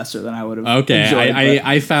little lesser than I would have enjoyed.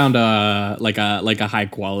 I found a high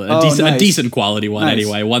quality, a decent quality one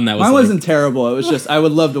anyway. One that was mine wasn't terrible. It was just, I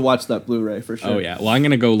would love to watch that Blu-ray for sure. Oh yeah. Well, I'm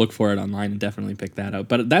gonna go look for it online and definitely pick that up.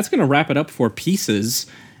 But that's gonna wrap it up for Pieces.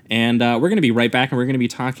 And we're going to be right back, and we're going to be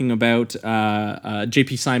talking about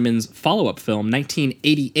J.P. Simon's follow-up film,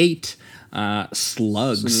 1988,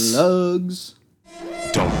 Slugs.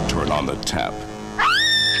 Don't turn on the tap.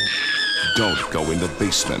 Don't go in the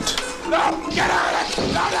basement. No! Get out of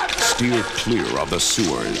it! No. Steer clear of the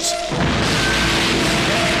sewers.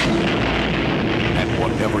 And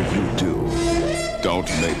whatever you do, don't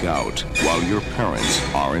make out while your parents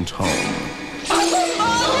aren't home.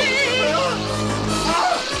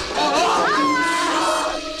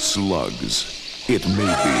 Slugs. It may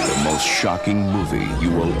be the most shocking movie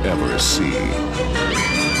you will ever see.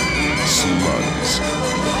 Slugs.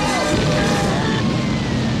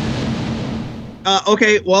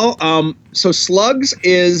 Okay, well, so Slugs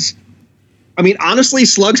is, I mean, honestly,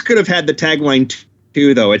 Slugs could have had the tagline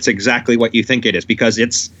too, though. It's exactly what you think it is, because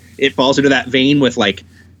it falls into that vein with like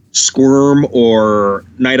Squirm or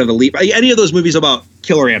Night of the Leap, any of those movies about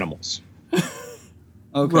killer animals.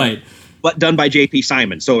 Okay. Right. But done by J.P.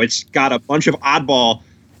 Simon. So it's got a bunch of oddball,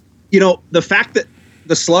 you know, the fact that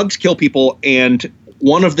the slugs kill people and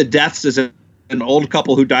one of the deaths is an an old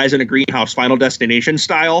couple who dies in a greenhouse, Final Destination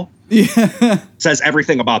style. Yeah. Says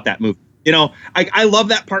everything about that movie. You know, I love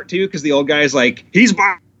that part too, because the old guy's like, he's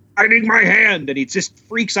biting my hand, and he just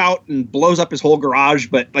freaks out and blows up his whole garage.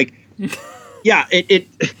 But like, yeah,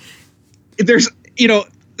 there's, you know,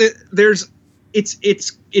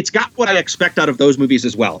 it's got what I expect out of those movies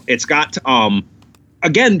as well. It's got,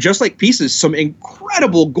 again, just like Pieces, some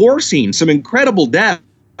incredible gore scenes, some incredible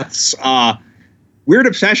deaths, weird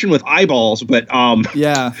obsession with eyeballs, but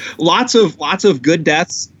yeah, lots of good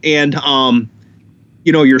deaths, and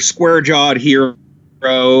you know, your square-jawed hero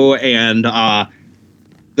and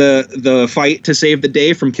the fight to save the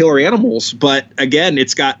day from killer animals. But again,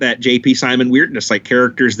 it's got that J.P. Simon weirdness, like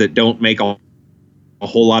characters that don't make a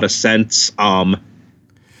whole lot of sense.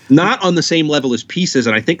 Not on the same level as Pieces,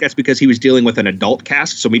 and I think that's because he was dealing with an adult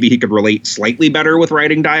cast, so maybe he could relate slightly better with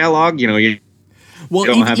writing dialogue. You know, you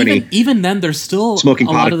don't have any even then, there's still smoking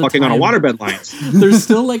a pot lot and of the fucking on a time, waterbed lines. There's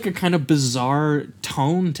still like a kind of bizarre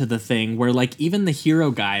tone to the thing where like even the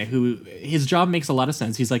hero guy, who his job makes a lot of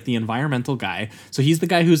sense. He's like the environmental guy. So he's the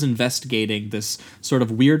guy who's investigating this sort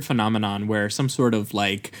of weird phenomenon where some sort of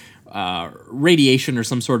like radiation or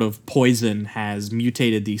some sort of poison has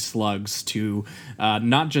mutated these slugs to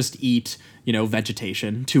not just eat, you know,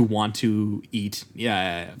 vegetation, to want to eat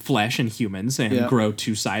flesh and humans and grow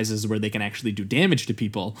to sizes where they can actually do damage to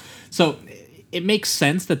people. So it makes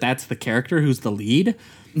sense that that's the character who's the lead,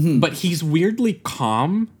 but he's weirdly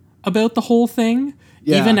calm about the whole thing.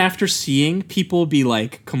 Yeah. Even after seeing people be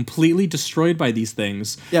like completely destroyed by these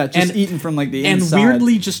things. Yeah, just eaten from like the inside. And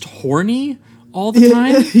weirdly just horny all the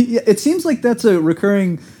time. Yeah, it seems like that's a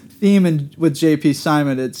recurring theme with J.P.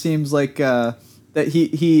 Simon. It seems like that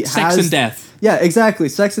he has sex and death. Yeah, exactly.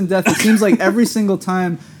 Sex and death. It seems like every single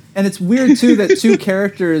time. And it's weird too that two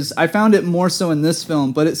characters, I found it more so in this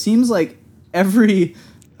film, but it seems like every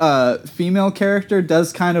female character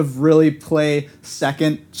does kind of really play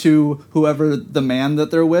second to whoever the man that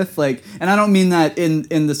they're with. Like, and I don't mean that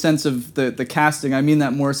in the sense of the casting. I mean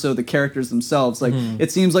that more so the characters themselves. Like,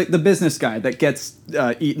 it seems like the business guy that gets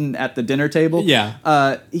eaten at the dinner table.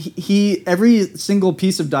 Yeah. He every single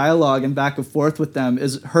piece of dialogue and back and forth with them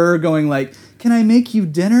is her going like, "Can I make you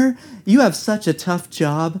dinner? You have such a tough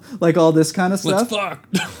job," like all this kind of stuff. Let's fuck.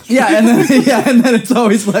 Yeah, and then it's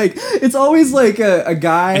always like a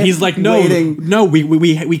guy. And he's like, no,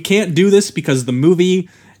 we can't do this because the movie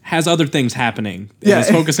has other things happening. And it's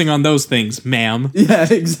focusing on those things, ma'am. Yeah,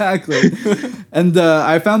 exactly. And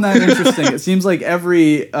I found that interesting. It seems like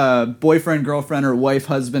every boyfriend, girlfriend, or wife,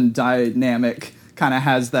 husband dynamic kind of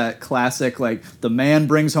has that classic, like, the man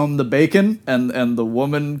brings home the bacon and the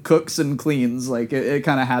woman cooks and cleans. Like, it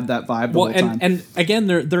kind of had that vibe the whole time. And again,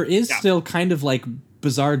 there is still kind of like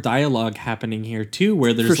bizarre dialogue happening here too,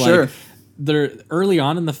 where there's For sure. there early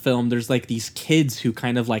on in the film, there's like these kids who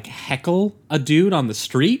kind of like heckle a dude on the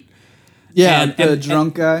street. Yeah, the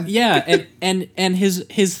drunk guy. Yeah, and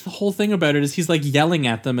his whole thing about it is he's like yelling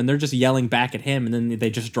at them and they're just yelling back at him, and then they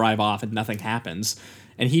just drive off and nothing happens.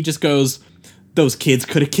 And he just goes, "Those kids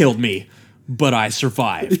could have killed me, but I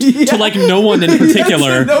survived." Yeah. To like no one in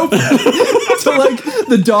particular. To like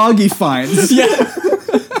the dog he finds. Yeah.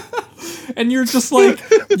 And you're just like,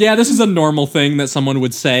 yeah, this is a normal thing that someone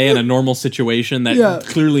would say in a normal situation that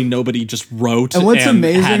clearly nobody just wrote. And what's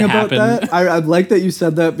amazing had about happen. that, I like that you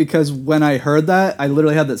said that, because when I heard that, I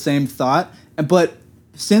literally had that same thought. But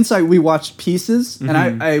since we watched Pieces, and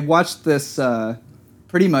I watched this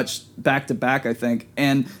pretty much back to back, I think,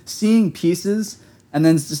 and seeing Pieces and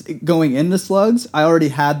then just going into Slugs, I already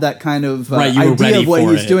had that kind of idea of what he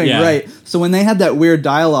was doing. Yeah. Right. So when they had that weird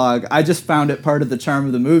dialogue, I just found it part of the charm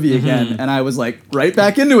of the movie again, and I was like, right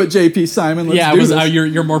back into it, J.P. Simon. Let's do this.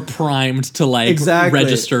 You're more primed to like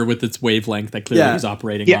register with its wavelength that clearly he's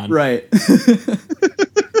operating on. Right. The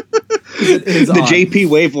JP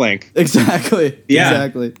wavelength. Exactly. Yeah.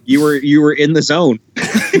 Exactly. You were in the zone.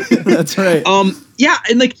 That's right. Yeah,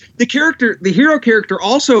 and like the hero character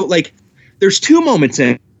also, like, there's two moments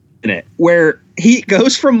in it where he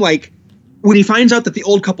goes from like, when he finds out that the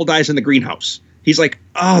old couple dies in the greenhouse, he's like,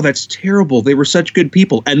 "Oh, that's terrible. They were such good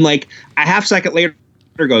people." And like a half second later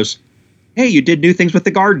goes, "Hey, you did new things with the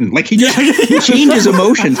garden." Like he just changes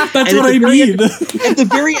emotions. That's what I mean. At the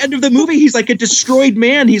very end of the movie, he's like a destroyed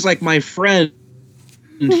man. He's like, "My friend,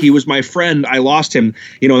 he was my friend. I lost him."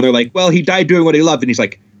 You know, and they're like, "Well, he died doing what he loved." And he's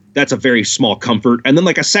like, "That's a very small comfort." And then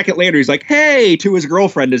like a second later, he's like, "Hey," to his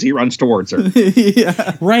girlfriend as he runs towards her.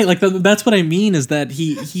 Yeah. Right. Like that's what I mean, is that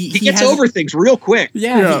he gets over things real quick.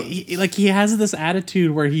 Yeah. He has this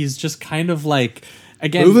attitude where he's just kind of like,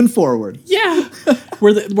 again, moving forward. Yeah,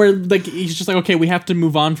 where like he's just like, okay, we have to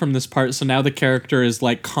move on from this part. So now the character is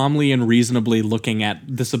like calmly and reasonably looking at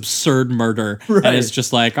this absurd murder, and it's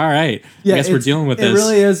just like, all right, I guess we're dealing with this. It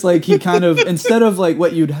really is like he kind of instead of like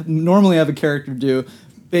what you'd normally have a character do,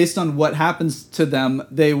 based on what happens to them,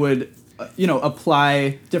 they would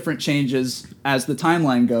apply different changes as the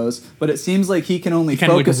timeline goes, but it seems like he can only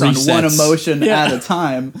focus on one emotion at a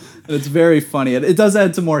time. And it's very funny. It does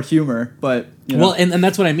add to more humor, but well, and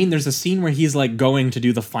that's what I mean. There's a scene where he's like going to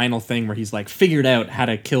do the final thing where he's like figured out how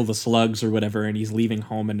to kill the slugs or whatever, and he's leaving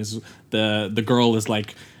home, and the girl is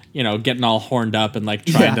like, getting all horned up and like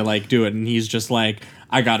trying to like do it, and he's just like,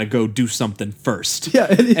 I gotta go do something first.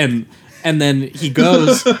 Yeah, and then he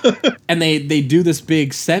goes, and they do this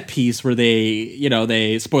big set piece where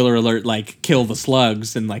they spoiler alert, like kill the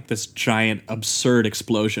slugs in like this giant absurd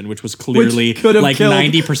explosion, which was clearly like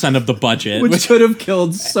 90% of the budget, which could have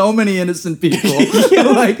killed so many innocent people.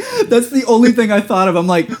 Like that's the only thing I thought of. I'm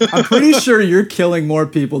like, I'm pretty sure you're killing more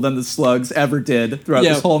people than the slugs ever did throughout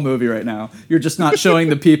this whole movie right now. You're just not showing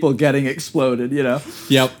the people getting exploded.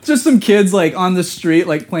 Yep. Just some kids like on the street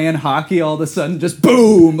like playing hockey. All of a sudden, just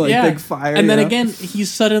boom, like big fire. And then again,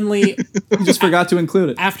 he's suddenly he just forgot to include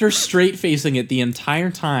it. After straight facing it the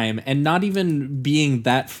entire time and not even being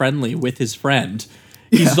that friendly with his friend.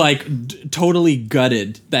 He's like totally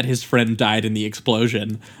gutted that his friend died in the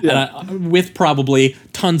explosion, with probably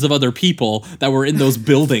tons of other people that were in those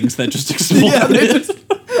buildings that just exploded.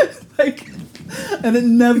 And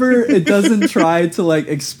it doesn't try to like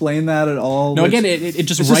explain that at all. No, again, it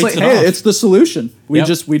just writes like, it hey, off. it's the solution. We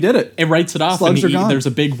did it. It writes it off. Slugs and are gone. There's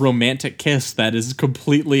a big romantic kiss that is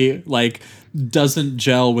completely like doesn't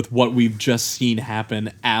gel with what we've just seen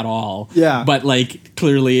happen at all. Yeah. But like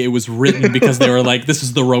clearly it was written because they were like, this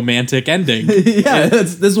is the romantic ending.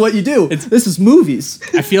 This is what you do. This is movies.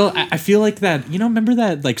 I feel like that, remember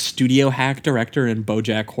that like studio hack director in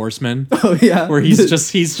BoJack Horseman? Oh yeah. Where he's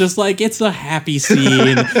just like, it's a happy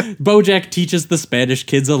scene. BoJack teaches the Spanish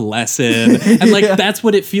kids a lesson. And like that's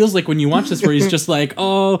what it feels like when you watch this, where he's just like,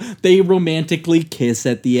 oh, they romantically kiss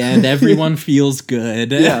at the end. Everyone feels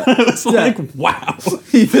good. Yeah. It's like, wow.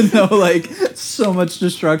 Even though like so much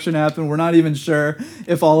destruction happened, we're not even sure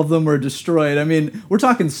if all of them were destroyed. I mean, we're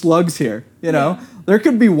talking slugs here, There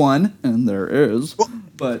could be one, and there is,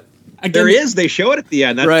 but again, there is. They show it at the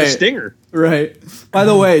end. That's the stinger. Right. By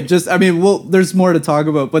the way, there's more to talk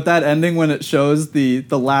about, but that ending when it shows the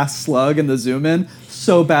last slug and the zoom in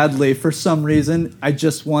so badly, for some reason, I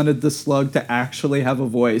just wanted the slug to actually have a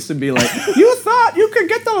voice and be like, you thought you could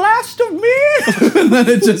get the last of me? And then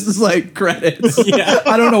it just is like credits. Yeah.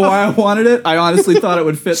 I don't know why I wanted it. I honestly thought it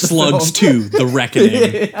would fit the Slugs film. 2, The Reckoning.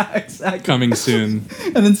 Yeah, exactly. Coming soon.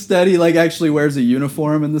 And instead he like actually wears a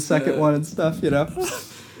uniform in the second one and stuff, It's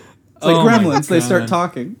like Gremlins, they start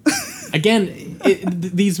talking. Again,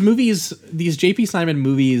 these movies, these J.P. Simon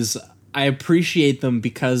movies, I appreciate them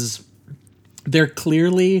because they're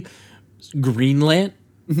clearly greenlit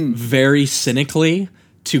very cynically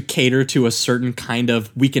to cater to a certain kind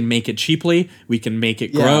of, we can make it cheaply, we can make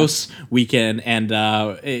it gross, we can,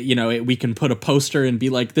 we can put a poster and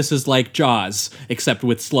be like, this is like Jaws, except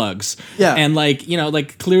with slugs. Yeah. And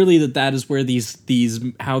like, clearly that is where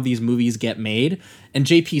how these movies get made. And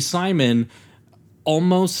J.P. Simon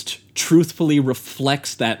almost truthfully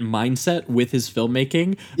reflects that mindset with his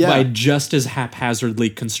filmmaking by just as haphazardly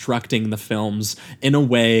constructing the films in a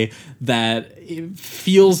way that it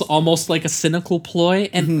feels almost like a cynical ploy.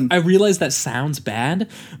 And I realize that sounds bad,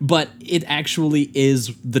 but it actually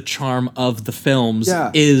is the charm of the films,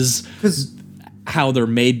 is how they're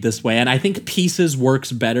made this way. And I think Pieces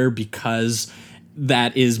works better because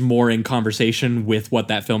that is more in conversation with what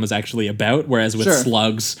that film is actually about, whereas with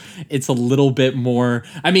Slugs, it's a little bit more,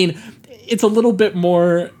 it's a little bit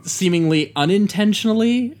more seemingly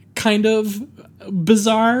unintentionally kind of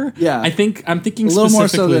bizarre. Yeah. I'm thinking a little more so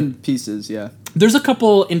specifically than Pieces, yeah. There's a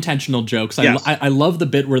couple intentional jokes. Yes. I love the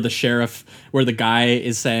bit where the guy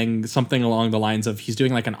is saying something along the lines of, he's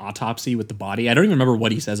doing like an autopsy with the body. I don't even remember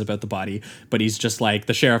what he says about the body, but he's just like,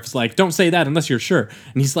 the sheriff's like, don't say that unless you're sure.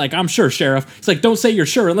 And he's like, I'm sure, sheriff. He's like, don't say you're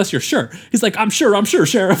sure unless you're sure. He's like, I'm sure,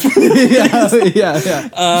 sheriff.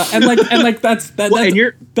 yeah. And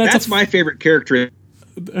that's my favorite character.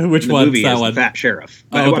 Which one? Movie is the fat sheriff.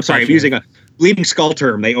 I'm sorry, I'm using a bleeding skull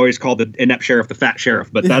term. They always call the inept sheriff the fat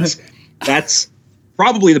sheriff, but that's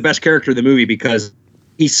probably the best character in the movie because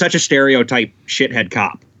he's such a stereotype shithead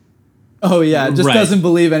cop. Oh yeah, just doesn't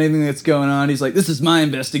believe anything that's going on. He's like, this is my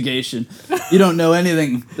investigation. You don't know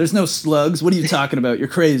anything. There's no slugs. What are you talking about? You're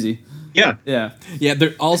crazy. Yeah. Yeah,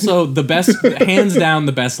 they're also the best, hands down,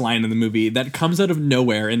 the best line in the movie that comes out of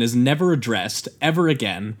nowhere and is never addressed ever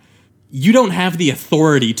again. You don't have the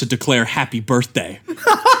authority to declare happy birthday.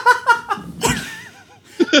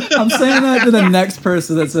 I'm saying that to the next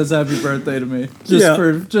person that says happy birthday to me.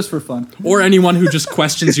 Just for fun. Or anyone who just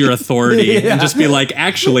questions your authority and just be like,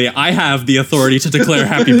 actually, I have the authority to declare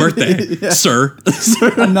happy birthday, sir.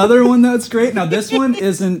 Another one that's great. Now, this one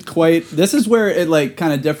isn't quite... This is where it like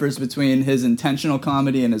kind of differs between his intentional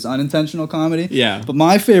comedy and his unintentional comedy. Yeah. But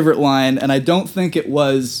my favorite line, and I don't think it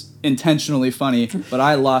was intentionally funny, but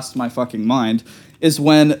I lost my fucking mind, is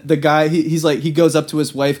when the guy, he's like, he goes up to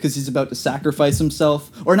his wife because he's about to sacrifice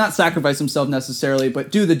himself, or not sacrifice himself necessarily,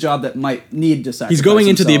 but do the job that might need to sacrifice He's going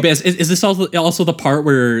into the himself. abyss. Is this also the part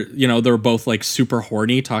where, you know, they're both like super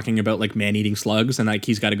horny talking about like man-eating slugs and like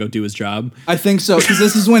he's got to go do his job? I think so, because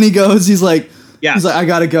this is when he goes, he's like, I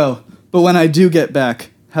gotta go. But when I do get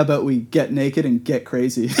back, how about we get naked and get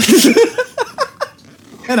crazy?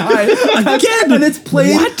 And and it's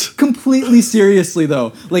played completely seriously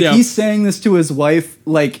though. Like he's saying this to his wife,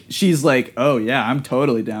 like she's like, "Oh yeah, I'm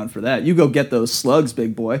totally down for that. You go get those slugs,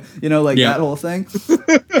 big boy." You know, like that whole thing.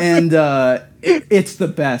 And it's the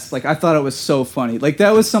best. Like I thought it was so funny. Like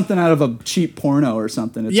that was something out of a cheap porno or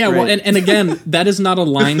something. It's great. Well, and again, that is not a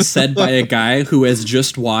line said by a guy who has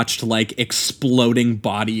just watched like exploding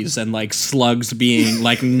bodies and like slugs being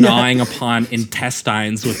like gnawing upon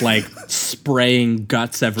intestines with like spraying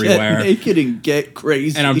guts everywhere. Get naked and get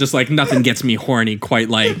crazy. And I'm just like, nothing gets me horny quite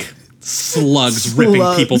like slugs ripping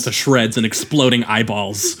people to shreds and exploding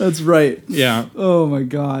eyeballs. That's right. Yeah. Oh my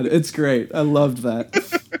God. It's great. I loved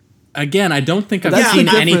that. Again, I don't think I've seen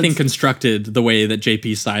anything constructed the way that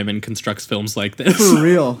J.P. Simon constructs films like this. For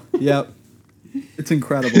real. Yep. It's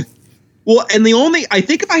incredible. Well, and I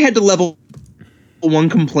think if I had to level one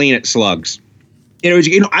complaint at Slugs,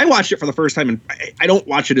 I watched it for the first time, and I don't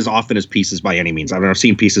watch it as often as Pieces by any means. I've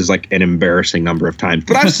seen Pieces like an embarrassing number of times,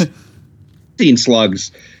 but I've seen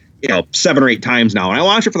Slugs, 7 or 8 times now. And I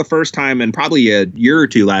watched it for the first time in probably a year or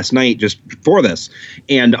two last night, just before this.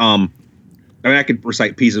 And I could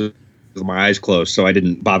recite Pieces with my eyes closed, so I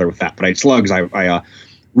didn't bother with that. But Slugs, I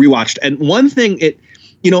rewatched, and one thing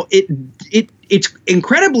it's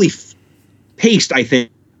incredibly paced. I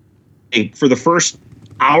think for the first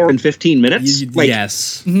hour and 15 minutes,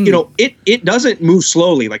 yes, it doesn't move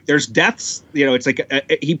slowly. Like there's deaths. It's like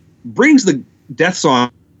he brings the deaths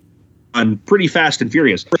on pretty fast and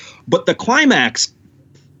furious. But the climax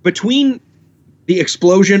between the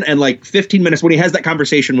explosion and like 15 minutes when he has that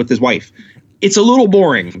conversation with his wife, it's a little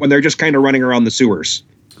boring when they're just kind of running around the sewers.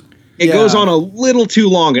 It goes on a little too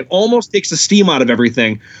long. It almost takes the steam out of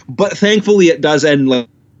everything, but thankfully it does end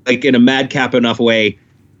like in a madcap enough way.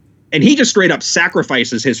 And he just straight up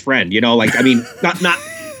sacrifices his friend, not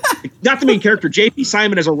the main character. J.P.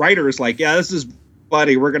 Simon as a writer is like, yeah, this is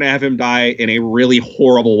buddy. We're going to have him die in a really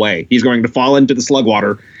horrible way. He's going to fall into the slug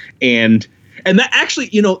water. And that actually,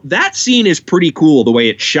 that scene is pretty cool. The way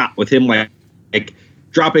it's shot with him, like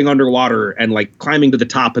dropping underwater and like climbing to the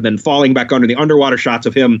top and then falling back under, the underwater shots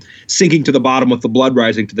of him sinking to the bottom with the blood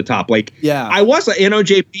rising to the top. Like, I was,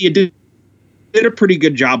 JP did a pretty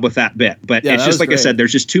good job with that bit, but it's just like great. I said,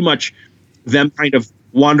 there's just too much them kind of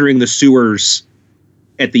wandering the sewers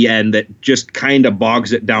at the end that just kind of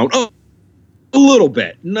bogs it down a little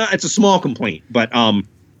bit. No, it's a small complaint, but that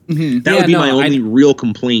would be my only real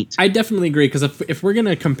complaint. I definitely agree, because if we're going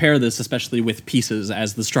to compare this, especially with Pieces,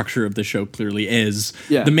 as the structure of the show clearly is,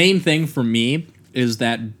 the main thing for me is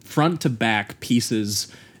that front to back Pieces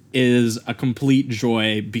is a complete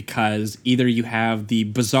joy, because either you have the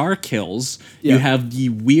bizarre kills, you have the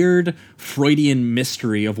weird Freudian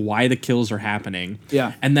mystery of why the kills are happening,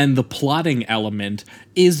 and then the plotting element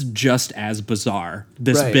is just as bizarre.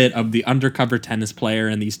 This bit of the undercover tennis player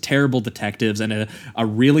and these terrible detectives and a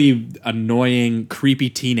really annoying, creepy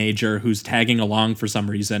teenager who's tagging along for some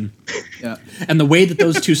reason. And the way that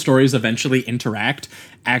those two stories eventually interact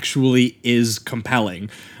actually is compelling.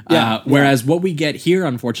 Whereas what we get here,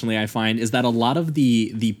 unfortunately, I find, is that a lot of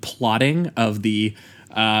the plotting of the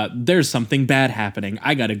there's something bad happening,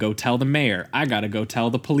 I gotta go tell the mayor, I gotta go tell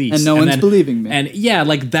the police, and no one's believing me. And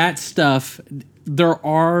like that stuff, there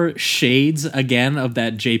are shades again of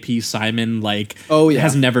that J.P. Simon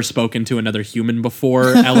has never spoken to another human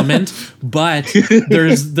before element, but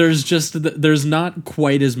there's not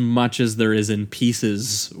quite as much as there is in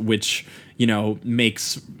Pieces, which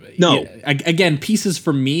makes No. Again, Pieces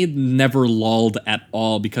for me never lulled at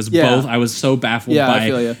all because Yeah. both I was so baffled I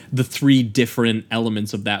feel by ya. the three different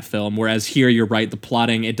elements of that film. Whereas here, you're right, the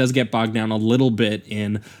plotting, it does get bogged down a little bit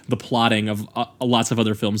in the plotting of lots of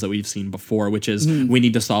other films that we've seen before, which is we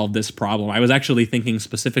need to solve this problem. I was actually thinking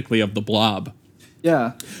specifically of The Blob.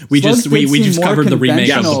 Yeah, We Slugs just we did seem just more covered the remake of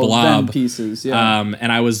The conventional Blob. than Pieces. Yeah,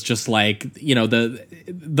 And I was just like,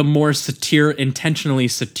 the more intentionally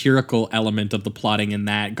satirical element of the plotting in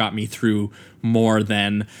that got me through more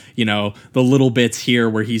than, the little bits here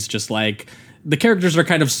where he's just like, the characters are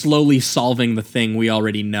kind of slowly solving the thing we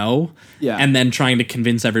already know. Yeah. And then trying to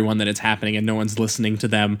convince everyone that it's happening and no one's listening to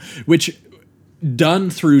them, which, done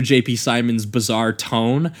through JP Simon's bizarre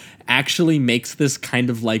tone, actually makes this kind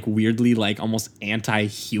of like weirdly like almost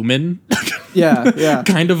anti-human yeah.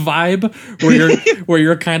 kind of vibe where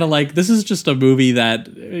you're kind of like, this is just a movie that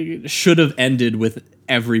should have ended with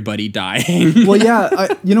everybody dying. Well, yeah,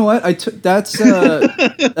 you know what? That's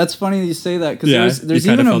funny that you say that because there's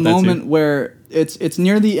you even kinda a felt that too. moment where it's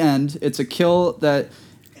near the end. It's a kill that,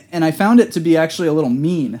 and I found it to be actually a little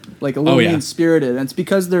mean, like a little mean spirited. And it's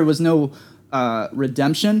because there was no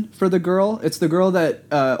redemption for the girl. It's the girl that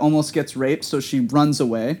almost gets raped, so she runs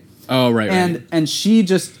away. Oh, right. And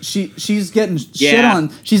she's getting shit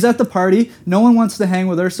on. She's at the party. No one wants to hang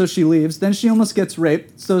with her, so she leaves. Then she almost gets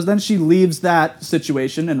raped. So then she leaves that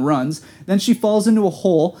situation and runs. Then she falls into a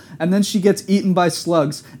hole, and then she gets eaten by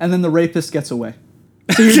slugs, and then the rapist gets away.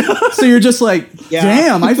 So you're just like,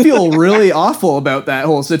 damn, I feel really awful about that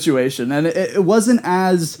whole situation. And it wasn't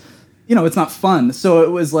as, it's not fun. So it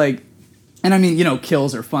was like, and I mean,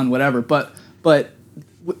 kills are fun, whatever. But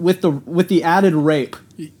with the added rape,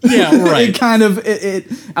 yeah, right. it kind of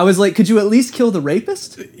I was like, could you at least kill the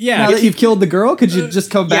rapist? Yeah. Now that you've killed the girl, could you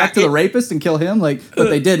just come back to the rapist and kill him? But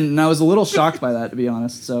they didn't, and I was a little shocked by that, to be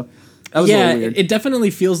honest. So that was a little weird. It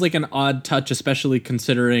definitely feels like an odd touch, especially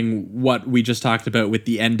considering what we just talked about with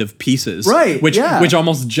the end of Pieces, right? Which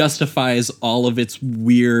almost justifies all of its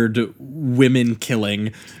weird women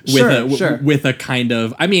killing with a kind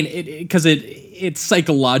of, I mean, because it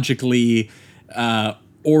psychologically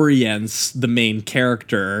orients the main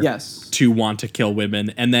character to want to kill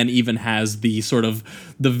women, and then even has the sort of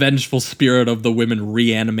the vengeful spirit of the women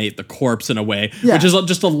reanimate the corpse in a way, which is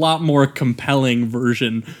just a lot more compelling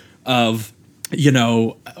version of,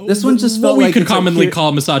 this one just felt what we like could commonly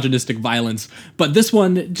call misogynistic violence, but this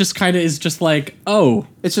one just kind of is just like, oh,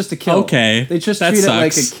 it's just a kill. Okay, they just treat it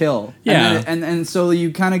like a kill. Yeah, and so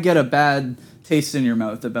you kind of get a bad taste in your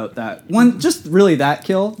mouth about that one. Just really that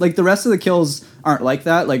kill. Like the rest of the kills aren't like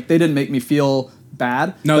that. Like they didn't make me feel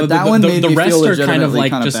bad. No, but that one made the me rest feel are kind of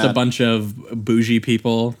like legitimately just bad. a bunch of bougie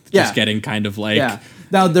people just getting kind of like. Yeah.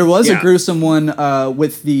 Now there was a gruesome one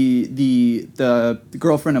with the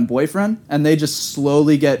girlfriend and boyfriend, and they just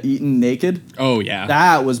slowly get eaten naked. Oh yeah,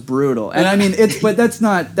 that was brutal. And I mean, it's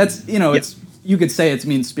you could say it's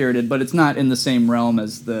mean spirited, but it's not in the same realm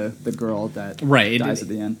as the girl that dies at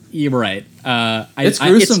the end. You're right. It's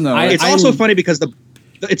gruesome though. It's also funny because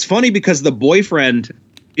the boyfriend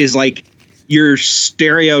is like your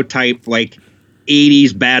stereotype like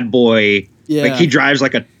 80s bad boy. Yeah. Like he drives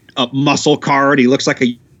like a muscle car and he looks like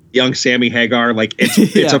a young Sammy Hagar. Like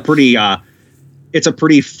it's a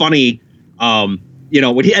pretty funny when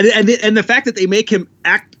he and the fact that they make him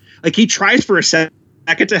act like he tries for a second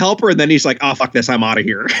to help her, and then he's like, "Oh fuck this, I'm out of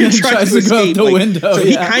here." He tries to go out the window. So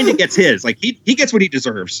he kind of gets his. Like he gets what he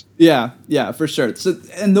deserves. Yeah, for sure. So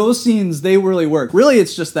and those scenes they really work. Really,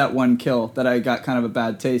 it's just that one kill that I got kind of a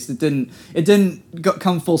bad taste. It didn't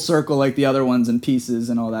come full circle like the other ones in Pieces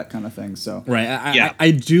and all that kind of thing. So right,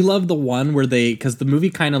 I do love the one where because the movie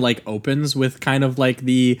kind of like opens with kind of like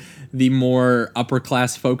the more upper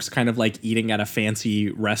class folks kind of like eating at a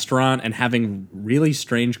fancy restaurant and having really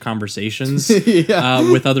strange conversations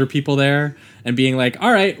with other people there and being like,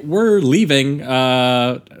 all right, we're leaving.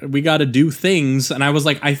 We got to do things. And I was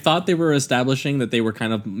like, I thought they were establishing that they were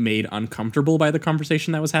kind of made uncomfortable by the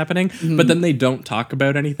conversation that was happening, but then they don't talk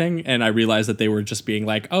about anything. And I realized that they were just being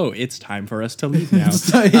like, oh, it's time for us to leave now.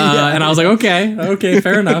 And I was like, okay,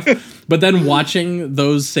 fair enough. But then watching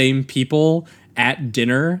those same people at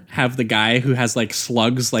dinner have the guy who has like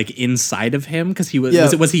slugs like inside of him because he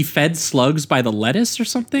was he fed slugs by the lettuce or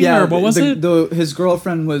something? Yeah, or what was it? His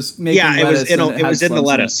girlfriend was making lettuce. It was in the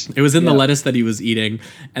lettuce. It was in the lettuce that he was eating,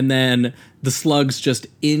 and then the slugs just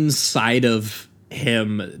inside of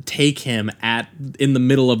him take him in the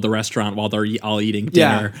middle of the restaurant while they're all eating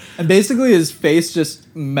dinner. Yeah. And basically his face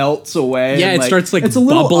just melts away. Yeah, it starts like it's a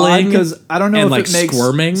little bubbling because I don't know if like it makes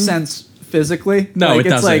squirming sense physically. No, like, it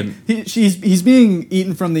it's doesn't. Like he's being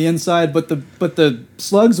eaten from the inside, but the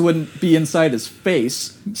slugs wouldn't be inside his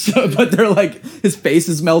face. So, but they're like his face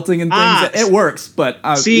is melting and things. It works, but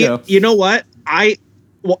see, you know what? I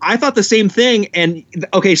thought the same thing. And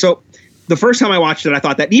okay, so the first time I watched it, I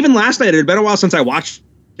thought that. Even last night, it had been a while since I watched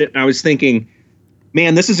it, and I was thinking,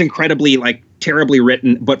 man, this is incredibly like terribly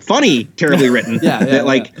written, but funny, terribly written.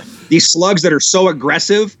 Like these slugs that are so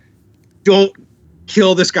aggressive don't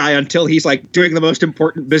kill this guy until he's like doing the most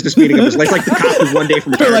important business meeting of his life. Like the cop who's one day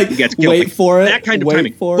from retirement like, gets killed. Wait for it. That kind of wait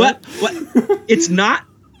timing. For but it's not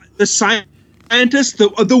the scientist,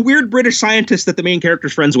 the weird British scientist that the main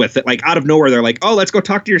character's friends with, that like out of nowhere they're like, oh, let's go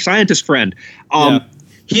talk to your scientist friend.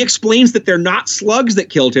 He explains that they're not slugs that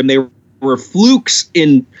killed him. They were flukes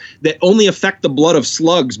that only affect the blood of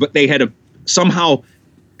slugs, but they had somehow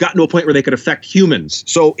gotten to a point where they could affect humans.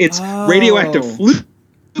 So it's radioactive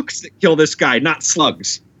flukes that kill this guy, not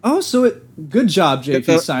slugs. Oh, so good job,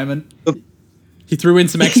 JP Simon. He threw in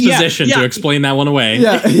some exposition to explain that one away.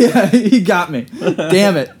 Yeah, he got me.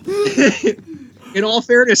 Damn it. In all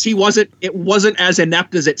fairness, it wasn't as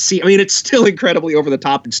inept as it seemed. I mean, it's still incredibly over the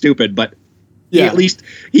top and stupid, but he at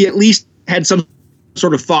least had some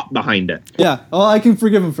sort of thought behind it. Yeah. Well, I can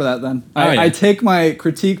forgive him for that then. I take my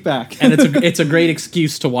critique back. And it's a great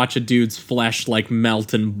excuse to watch a dude's flesh like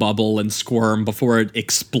melt and bubble and squirm before it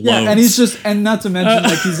explodes. Yeah, and not to mention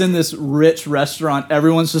like he's in this rich restaurant.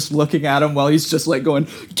 Everyone's just looking at him while he's just like going,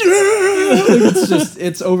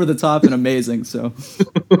 it's over the top and amazing. So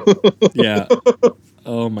yeah.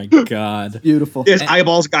 Oh my God. Beautiful. His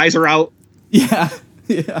eyeballs guys are out. Yeah.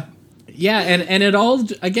 Yeah, and it all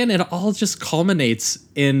just culminates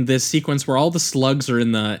in this sequence where all the slugs are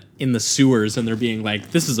in the sewers and they're being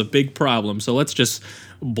like, this is a big problem, so let's just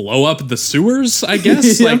blow up the sewers, I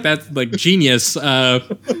guess. Like that's like genius.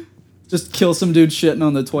 Just kill some dude shitting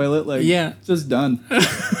on the toilet, like just done.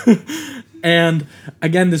 And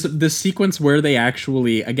again, this sequence where they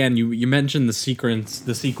actually, again, you mentioned the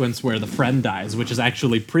sequence where the friend dies, which is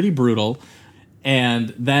actually pretty brutal,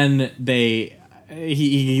 and then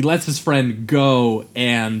he lets his friend go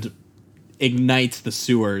and ignites the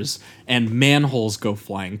sewers, and manholes go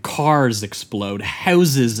flying, cars explode,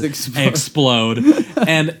 houses explode,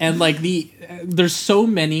 and like there's so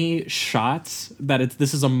many shots that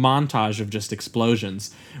this is a montage of just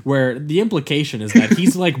explosions, where the implication is that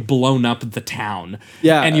he's like blown up the town.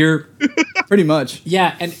 Yeah, and you're pretty much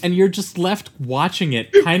and you're just left watching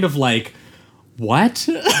it, kind of like, what?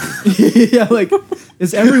 Yeah, like,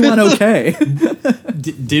 is everyone okay?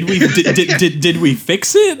 Did we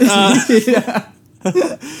fix it?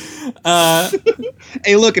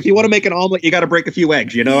 Hey, look, if you want to make an omelet, you got to break a few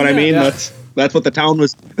eggs. You know what I mean? Yeah. That's what the town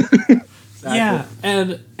was. Exactly. Yeah,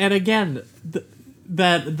 and again,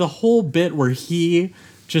 that the whole bit where he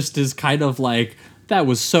just is kind of like, that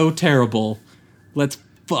was so terrible, let's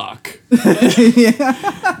fuck.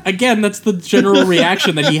 Again, that's the general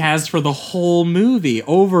reaction that he has for the whole movie,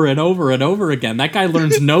 over and over and over again. That guy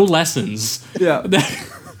learns no lessons. Yeah.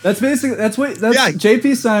 That's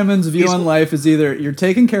JP Simon's view on life is either you're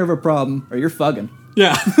taking care of a problem or you're fugging.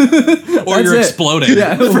 Yeah. Or you're exploding.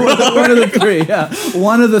 Yeah, one of the three. Yeah,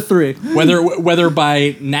 one of the three. Whether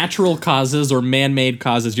by natural causes or man-made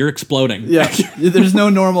causes, you're exploding. Yeah, there's no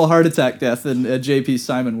normal heart attack death in a JP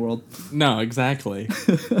Simon world. No, exactly.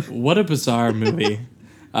 What a bizarre movie.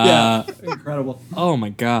 Yeah, incredible. Oh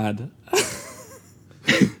my God.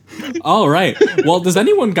 All right. Well, does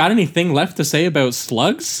anyone got anything left to say about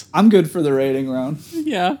slugs? I'm good for the rating round.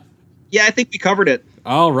 Yeah. Yeah, I think we covered it.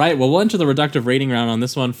 All right. Well, we'll enter the reductive rating round on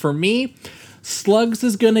this one. For me, slugs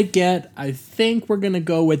is going to get, I think we're going to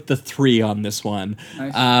go with the 3 on this one.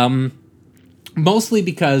 Nice. Mostly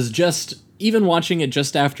because just even watching it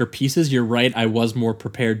just after Pieces, you're right, I was more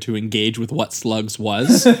prepared to engage with what slugs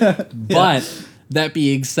was. But that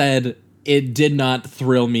being said, it did not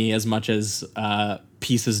thrill me as much as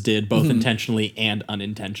Pieces did, both intentionally and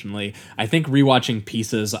unintentionally. I think rewatching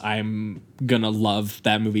Pieces, I'm gonna love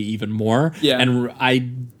that movie even more. Yeah. And I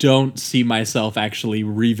don't see myself actually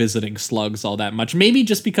revisiting Slugs all that much. Maybe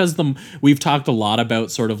just because we've talked a lot about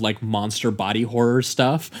sort of like monster body horror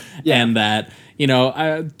stuff, and that, you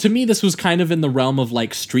know, to me this was kind of in the realm of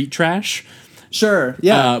like street trash. Sure.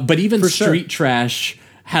 Yeah. But even street trash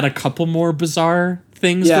had a couple more bizarre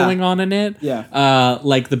things going on in it. Yeah.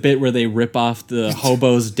 Like the bit where they rip off the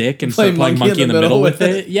hobo's dick and start playing monkey in the middle with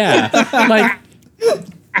it. Yeah. Like,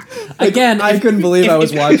 again, I couldn't believe I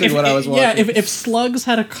was watching what I was watching. Yeah, if Slugs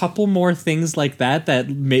had a couple more things like that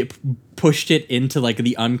pushed it into like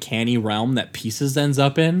the uncanny realm that Pieces ends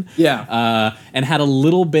up in. Yeah. And had a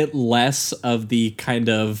little bit less of the kind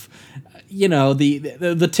of you know,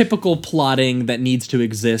 the typical plotting that needs to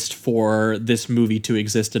exist for this movie to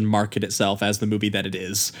exist and market itself as the movie that it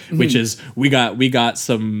is, which is we got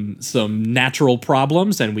some natural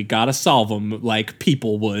problems and we got to solve them like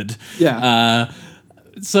people would. Yeah.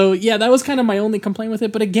 So yeah, that was kind of my only complaint with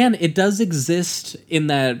it. But again, it does exist in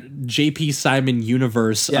that J.P. Simon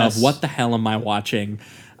universe Yes. of what the hell am I watching?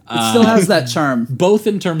 It still has that charm. Both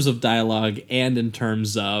in terms of dialogue and in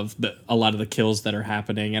terms of a lot of the kills that are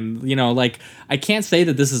happening. And, you know, like, I can't say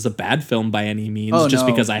that this is a bad film by any means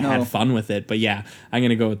because I had fun with it. But yeah, I'm going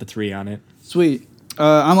to go with the 3 on it. Sweet.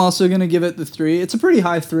 I'm also going to give it the 3. It's a pretty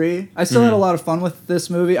high 3. I still had a lot of fun with this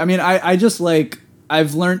movie. I mean, I just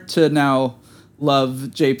I've learned to now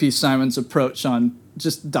love J.P. Simon's approach on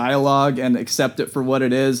just dialogue and accept it for what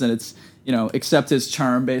it is. And it's, you know, accept his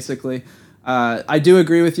charm, basically. I do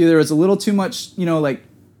agree with you. There was a little too much, you know, like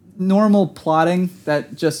normal plotting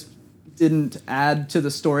that just didn't add to the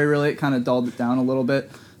story, really. It kind of dulled it down a little bit.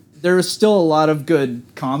 There was still a lot of good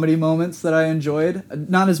comedy moments that I enjoyed.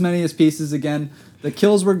 Not as many as Pieces, again. The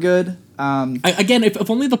kills were good. Again,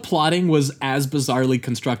 if only the plotting was as bizarrely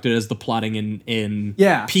constructed as the plotting in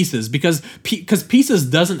Pieces, because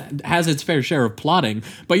Pieces has its fair share of plotting,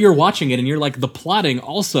 but you're watching it and you're like, the plotting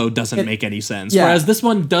also doesn't make any sense. Yeah. Whereas this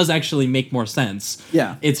one does actually make more sense.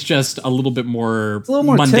 Yeah. It's just a little bit more,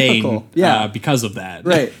 mundane typical. Because of that.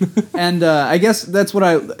 Right. And I guess that's what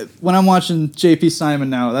when I'm watching J.P.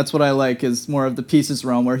 Simon now, that's what I like, is more of the Pieces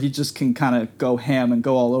realm where he just can kind of go ham and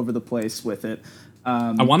go all over the place with it.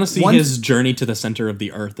 I want to see his journey to the center of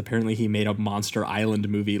the earth. Apparently, he made a Monster Island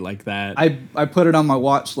movie like that. I put it on my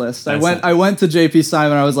watch list. I went to J.P.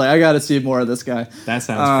 Simon. I was like, I got to see more of this guy. That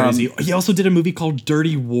sounds crazy. He also did a movie called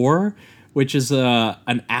Dirty War, which is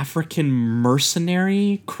an African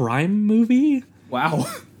mercenary crime movie. Wow.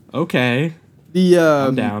 Okay.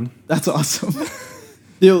 I'm down. That's awesome.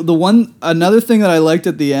 Another thing that I liked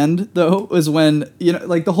at the end, though, was when, you know,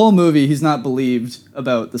 like the whole movie, he's not believed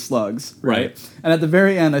about the slugs, right? And at the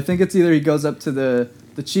very end, I think it's either he goes up to the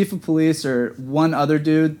chief of police or one other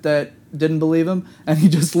dude that didn't believe him, and he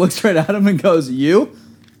just looks right at him and goes, you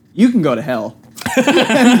can go to hell.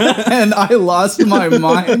 and I lost my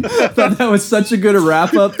mind. Thought that was such a good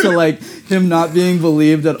wrap up to like him not being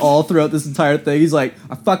believed at all throughout this entire thing. He's like,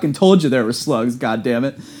 I fucking told you there were slugs, god damn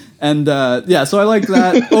it. And so I like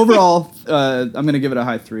that. Overall, I'm going to give it a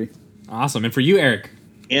high 3. Awesome. And for you, Eric?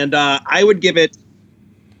 And I would give it,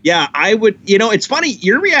 I would, you know, it's funny.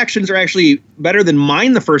 Your reactions are actually better than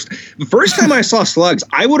mine the first time I saw slugs.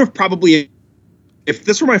 I would have probably, if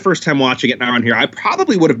this were my first time watching it now on here, I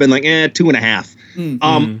probably would have been like, 2.5.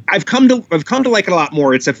 Mm-hmm. I've come to like it a lot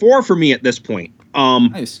more. It's a 4 for me at this point.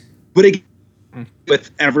 Nice. But again,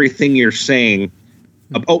 with everything you're saying,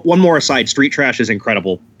 one more aside, Street Trash is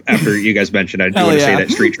incredible. After you guys mentioned, I do want to say that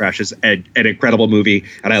Street Trash is an incredible movie,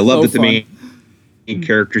 and I love that the main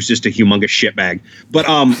character is just a humongous shitbag. But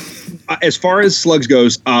as far as slugs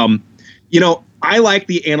goes, you know, I like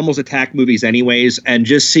the Animals Attack movies anyways, and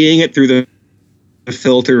just seeing it through the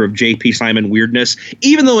filter of J.P. Simon weirdness,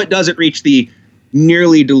 even though it doesn't reach the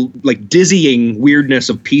nearly like dizzying weirdness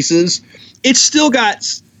of Pieces, it's still got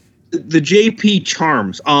the J.P.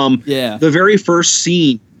 charms. The very first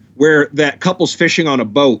scene where that couple's fishing on a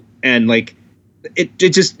boat, and like it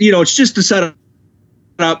just, you know, it's just to set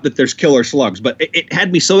up that there's killer slugs. But it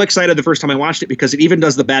had me so excited the first time I watched it, because it even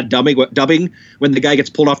does the bad dubbing when the guy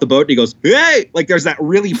gets pulled off the boat and he goes, hey, like there's that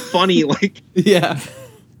really funny like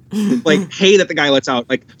like hey that the guy lets out.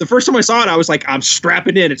 Like the first time I saw it, I was like, I'm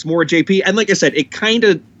strapping in. It's more JP. And like I said, it kind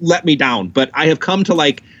of let me down, but I have come to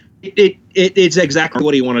like it's exactly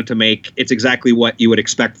what he wanted to make. It's exactly what you would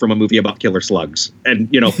expect from a movie about killer slugs. And,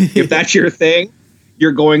 you know, if that's your thing,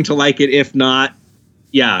 you're going to like it. If not,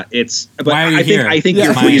 it's. But I think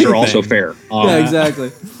your pleas are also fair. Yeah,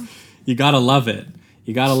 exactly. You gotta love it.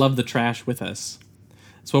 You gotta love the trash with us.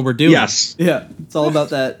 That's what we're doing. Yes. Yeah, it's all about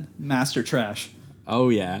that master trash. Oh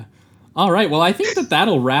yeah. All right. Well, I think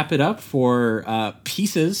that'll wrap it up for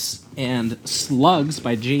Pieces and Slugs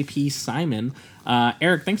by J.P. Simon.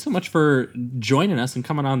 Eric, thanks so much for joining us and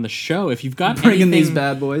coming on the show. If you've got bringing these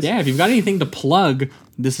bad boys, if you've got anything to plug,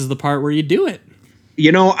 this is the part where you do it.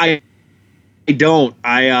 You know, I don't.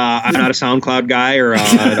 I'm not a SoundCloud guy, or I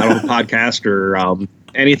don't have a podcast or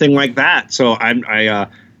anything like that. So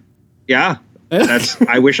that's.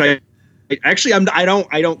 I wish I. Actually, I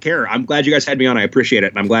don't care. I'm glad you guys had me on. I appreciate it,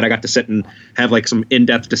 and I'm glad I got to sit and have like some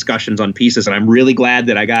in-depth discussions on Pieces. And I'm really glad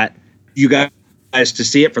that I got you guys to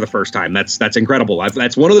see it for the first time. That's incredible.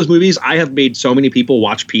 That's one of those movies I have made so many people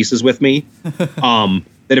watch Pieces with me.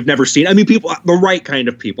 that have never seen. I mean, people, the right kind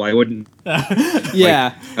of people. I wouldn't.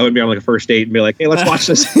 Yeah. I wouldn't be on like a first date and be like, "Hey, let's watch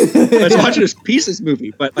this. Let's watch this Pieces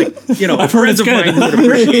movie." But like, you know, I've heard friends it's of mine good. would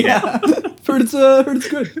appreciate it. Yeah. heard it's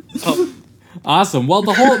good. Awesome. Well,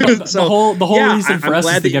 the whole reason for I'm us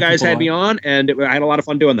is glad to that you get guys people had me on. on, and I had a lot of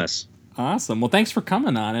fun doing this. Awesome. Well, thanks for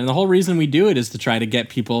coming on. And the whole reason we do it is to try to get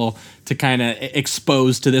people to kind of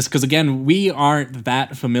expose to this. Because, again, we aren't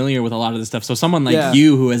that familiar with a lot of this stuff. So someone like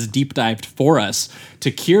you who has deep dived for us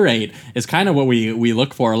to curate is kind of what we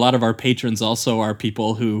look for. A lot of our patrons also are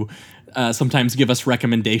people who sometimes give us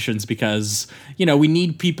recommendations because, you know, we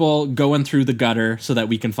need people going through the gutter so that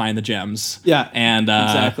we can find the gems. Yeah, And,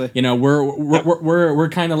 exactly. you know, we're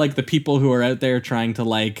kind of like the people who are out there trying to,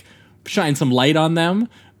 like, shine some light on them.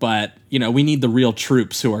 But, you know, we need the real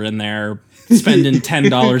troops who are in there spending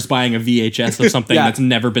 $10 buying a VHS of something that's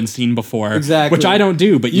never been seen before. Exactly. Which I don't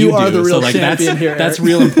do, but you do. are the real so, like, champion here, that's Eric.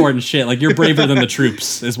 real important shit. Like, you're braver than the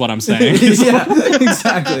troops is what I'm saying. Yeah,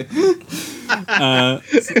 exactly.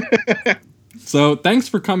 So thanks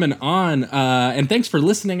for coming on. And thanks for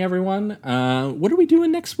listening, everyone. What are we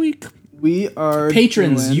doing next week? We are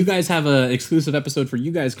Patrons, doing- you guys have an exclusive episode for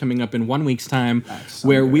you guys coming up in 1 week's time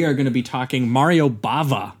where we are going to be talking Mario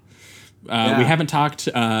Bava. We haven't talked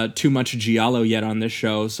too much Giallo yet on this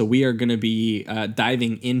show, so we are going to be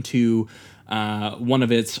diving into one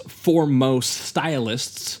of its foremost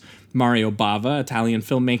stylists, Mario Bava, Italian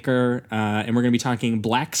filmmaker, and we're going to be talking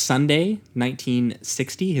Black Sunday,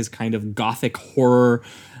 1960, his kind of gothic horror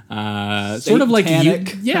sort of like Satanic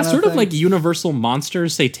sort of thing. like Universal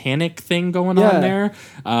Monsters satanic thing going on there.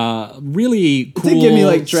 Really cool. It did give me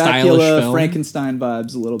like stylish Dracula, film. Frankenstein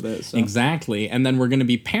vibes a little bit. So. Exactly. And then we're going to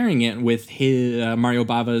be pairing it with his Mario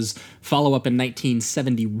Bava's follow-up in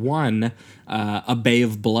 1971, A Bay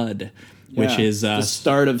of Blood, which is the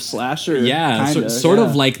start of slasher. sort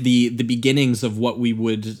of like the beginnings of what we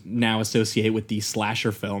would now associate with these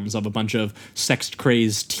slasher films of a bunch of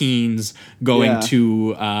sex-crazed teens going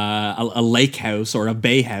to a lake house or a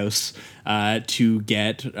bay house to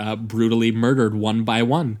get brutally murdered one by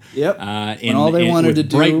one. Yep. And all they wanted to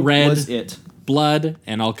do bright red was it. blood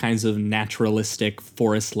and all kinds of naturalistic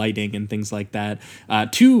forest lighting and things like that.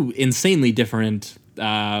 Two insanely different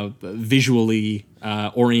visually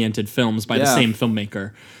oriented films by the same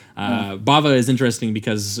filmmaker. Bava is interesting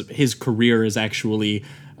because his career is actually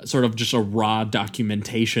sort of just a raw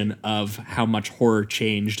documentation of how much horror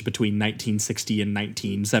changed between 1960 and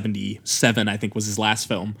 1977, I think was his last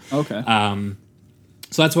film. Okay.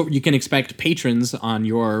 So that's what you can expect, patrons, on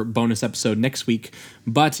your bonus episode next week.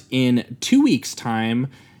 But in 2 weeks' time,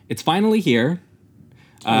 it's finally here.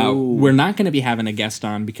 We're not going to be having a guest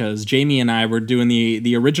on because Jamie and I were doing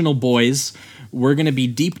the original Boys. We're going to be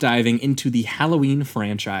deep diving into the Halloween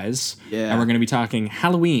franchise. Yeah. And we're going to be talking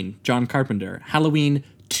Halloween, John Carpenter, Halloween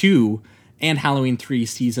 2, and Halloween 3,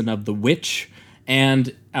 Season of the Witch.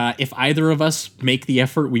 And if either of us make the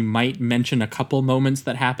effort, we might mention a couple moments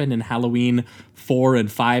that happen in Halloween 4 and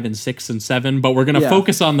 5 and 6 and 7. But we're going to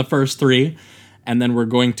focus on the first 3. And then we're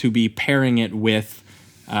going to be pairing it with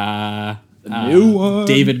new one.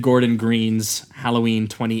 David Gordon Green's Halloween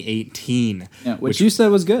 2018. Yeah, which you said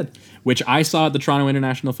was good. Which I saw at the Toronto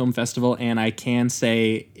International Film Festival, and I can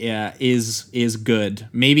say is good.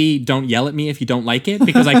 Maybe don't yell at me if you don't like it,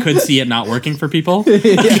 because I could see it not working for people.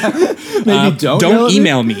 Maybe don't yell at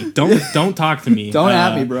email me. Don't talk to me. Don't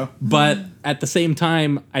at me, bro. But at the same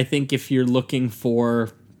time, I think if you're looking for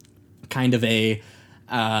kind of a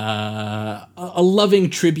loving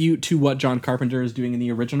tribute to what John Carpenter is doing in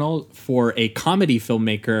the original for a comedy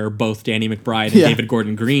filmmaker, both Danny McBride and David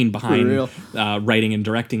Gordon Green behind writing and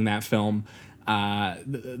directing that film.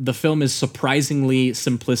 The film is surprisingly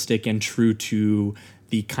simplistic and true to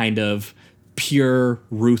the kind of pure,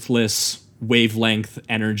 ruthless wavelength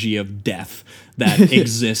energy of death that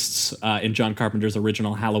exists in John Carpenter's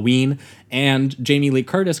original Halloween. And Jamie Lee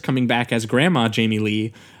Curtis coming back as Grandma Jamie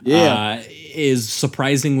Lee is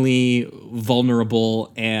surprisingly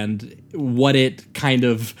vulnerable, and what it kind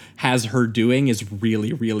of has her doing is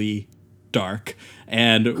really, really dark.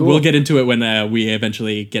 And we'll get into it when we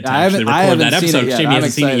eventually get to actually record that episode. Jamie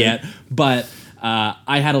hasn't seen it yet, but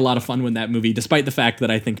I had a lot of fun with that movie, despite the fact that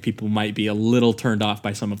I think people might be a little turned off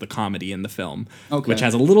by some of the comedy in the film, which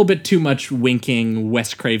has a little bit too much winking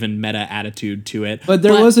Wes Craven meta attitude to it. But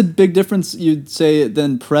there was a big difference, you'd say,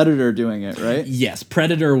 than Predator doing it, right? Yes,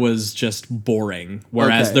 Predator was just boring,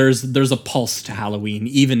 whereas there's a pulse to Halloween,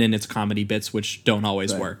 even in its comedy bits, which don't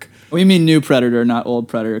always work. We mean new Predator, not old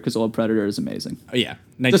Predator, because old Predator is amazing. Oh, yeah.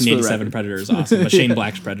 1987 Predator is awesome, but Shane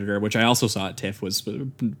Black's Predator, which I also saw at TIFF, was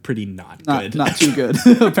pretty not good. Not too good,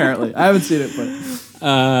 apparently. I haven't seen it,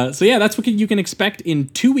 So yeah, that's what you can expect in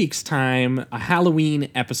 2 weeks' time, a Halloween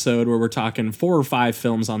episode where we're talking 4 or 5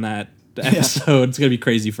 films on that episode. It's going to be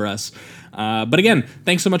crazy for us. But again,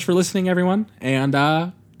 thanks so much for listening, everyone,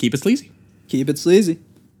 and keep it sleazy. Keep it sleazy.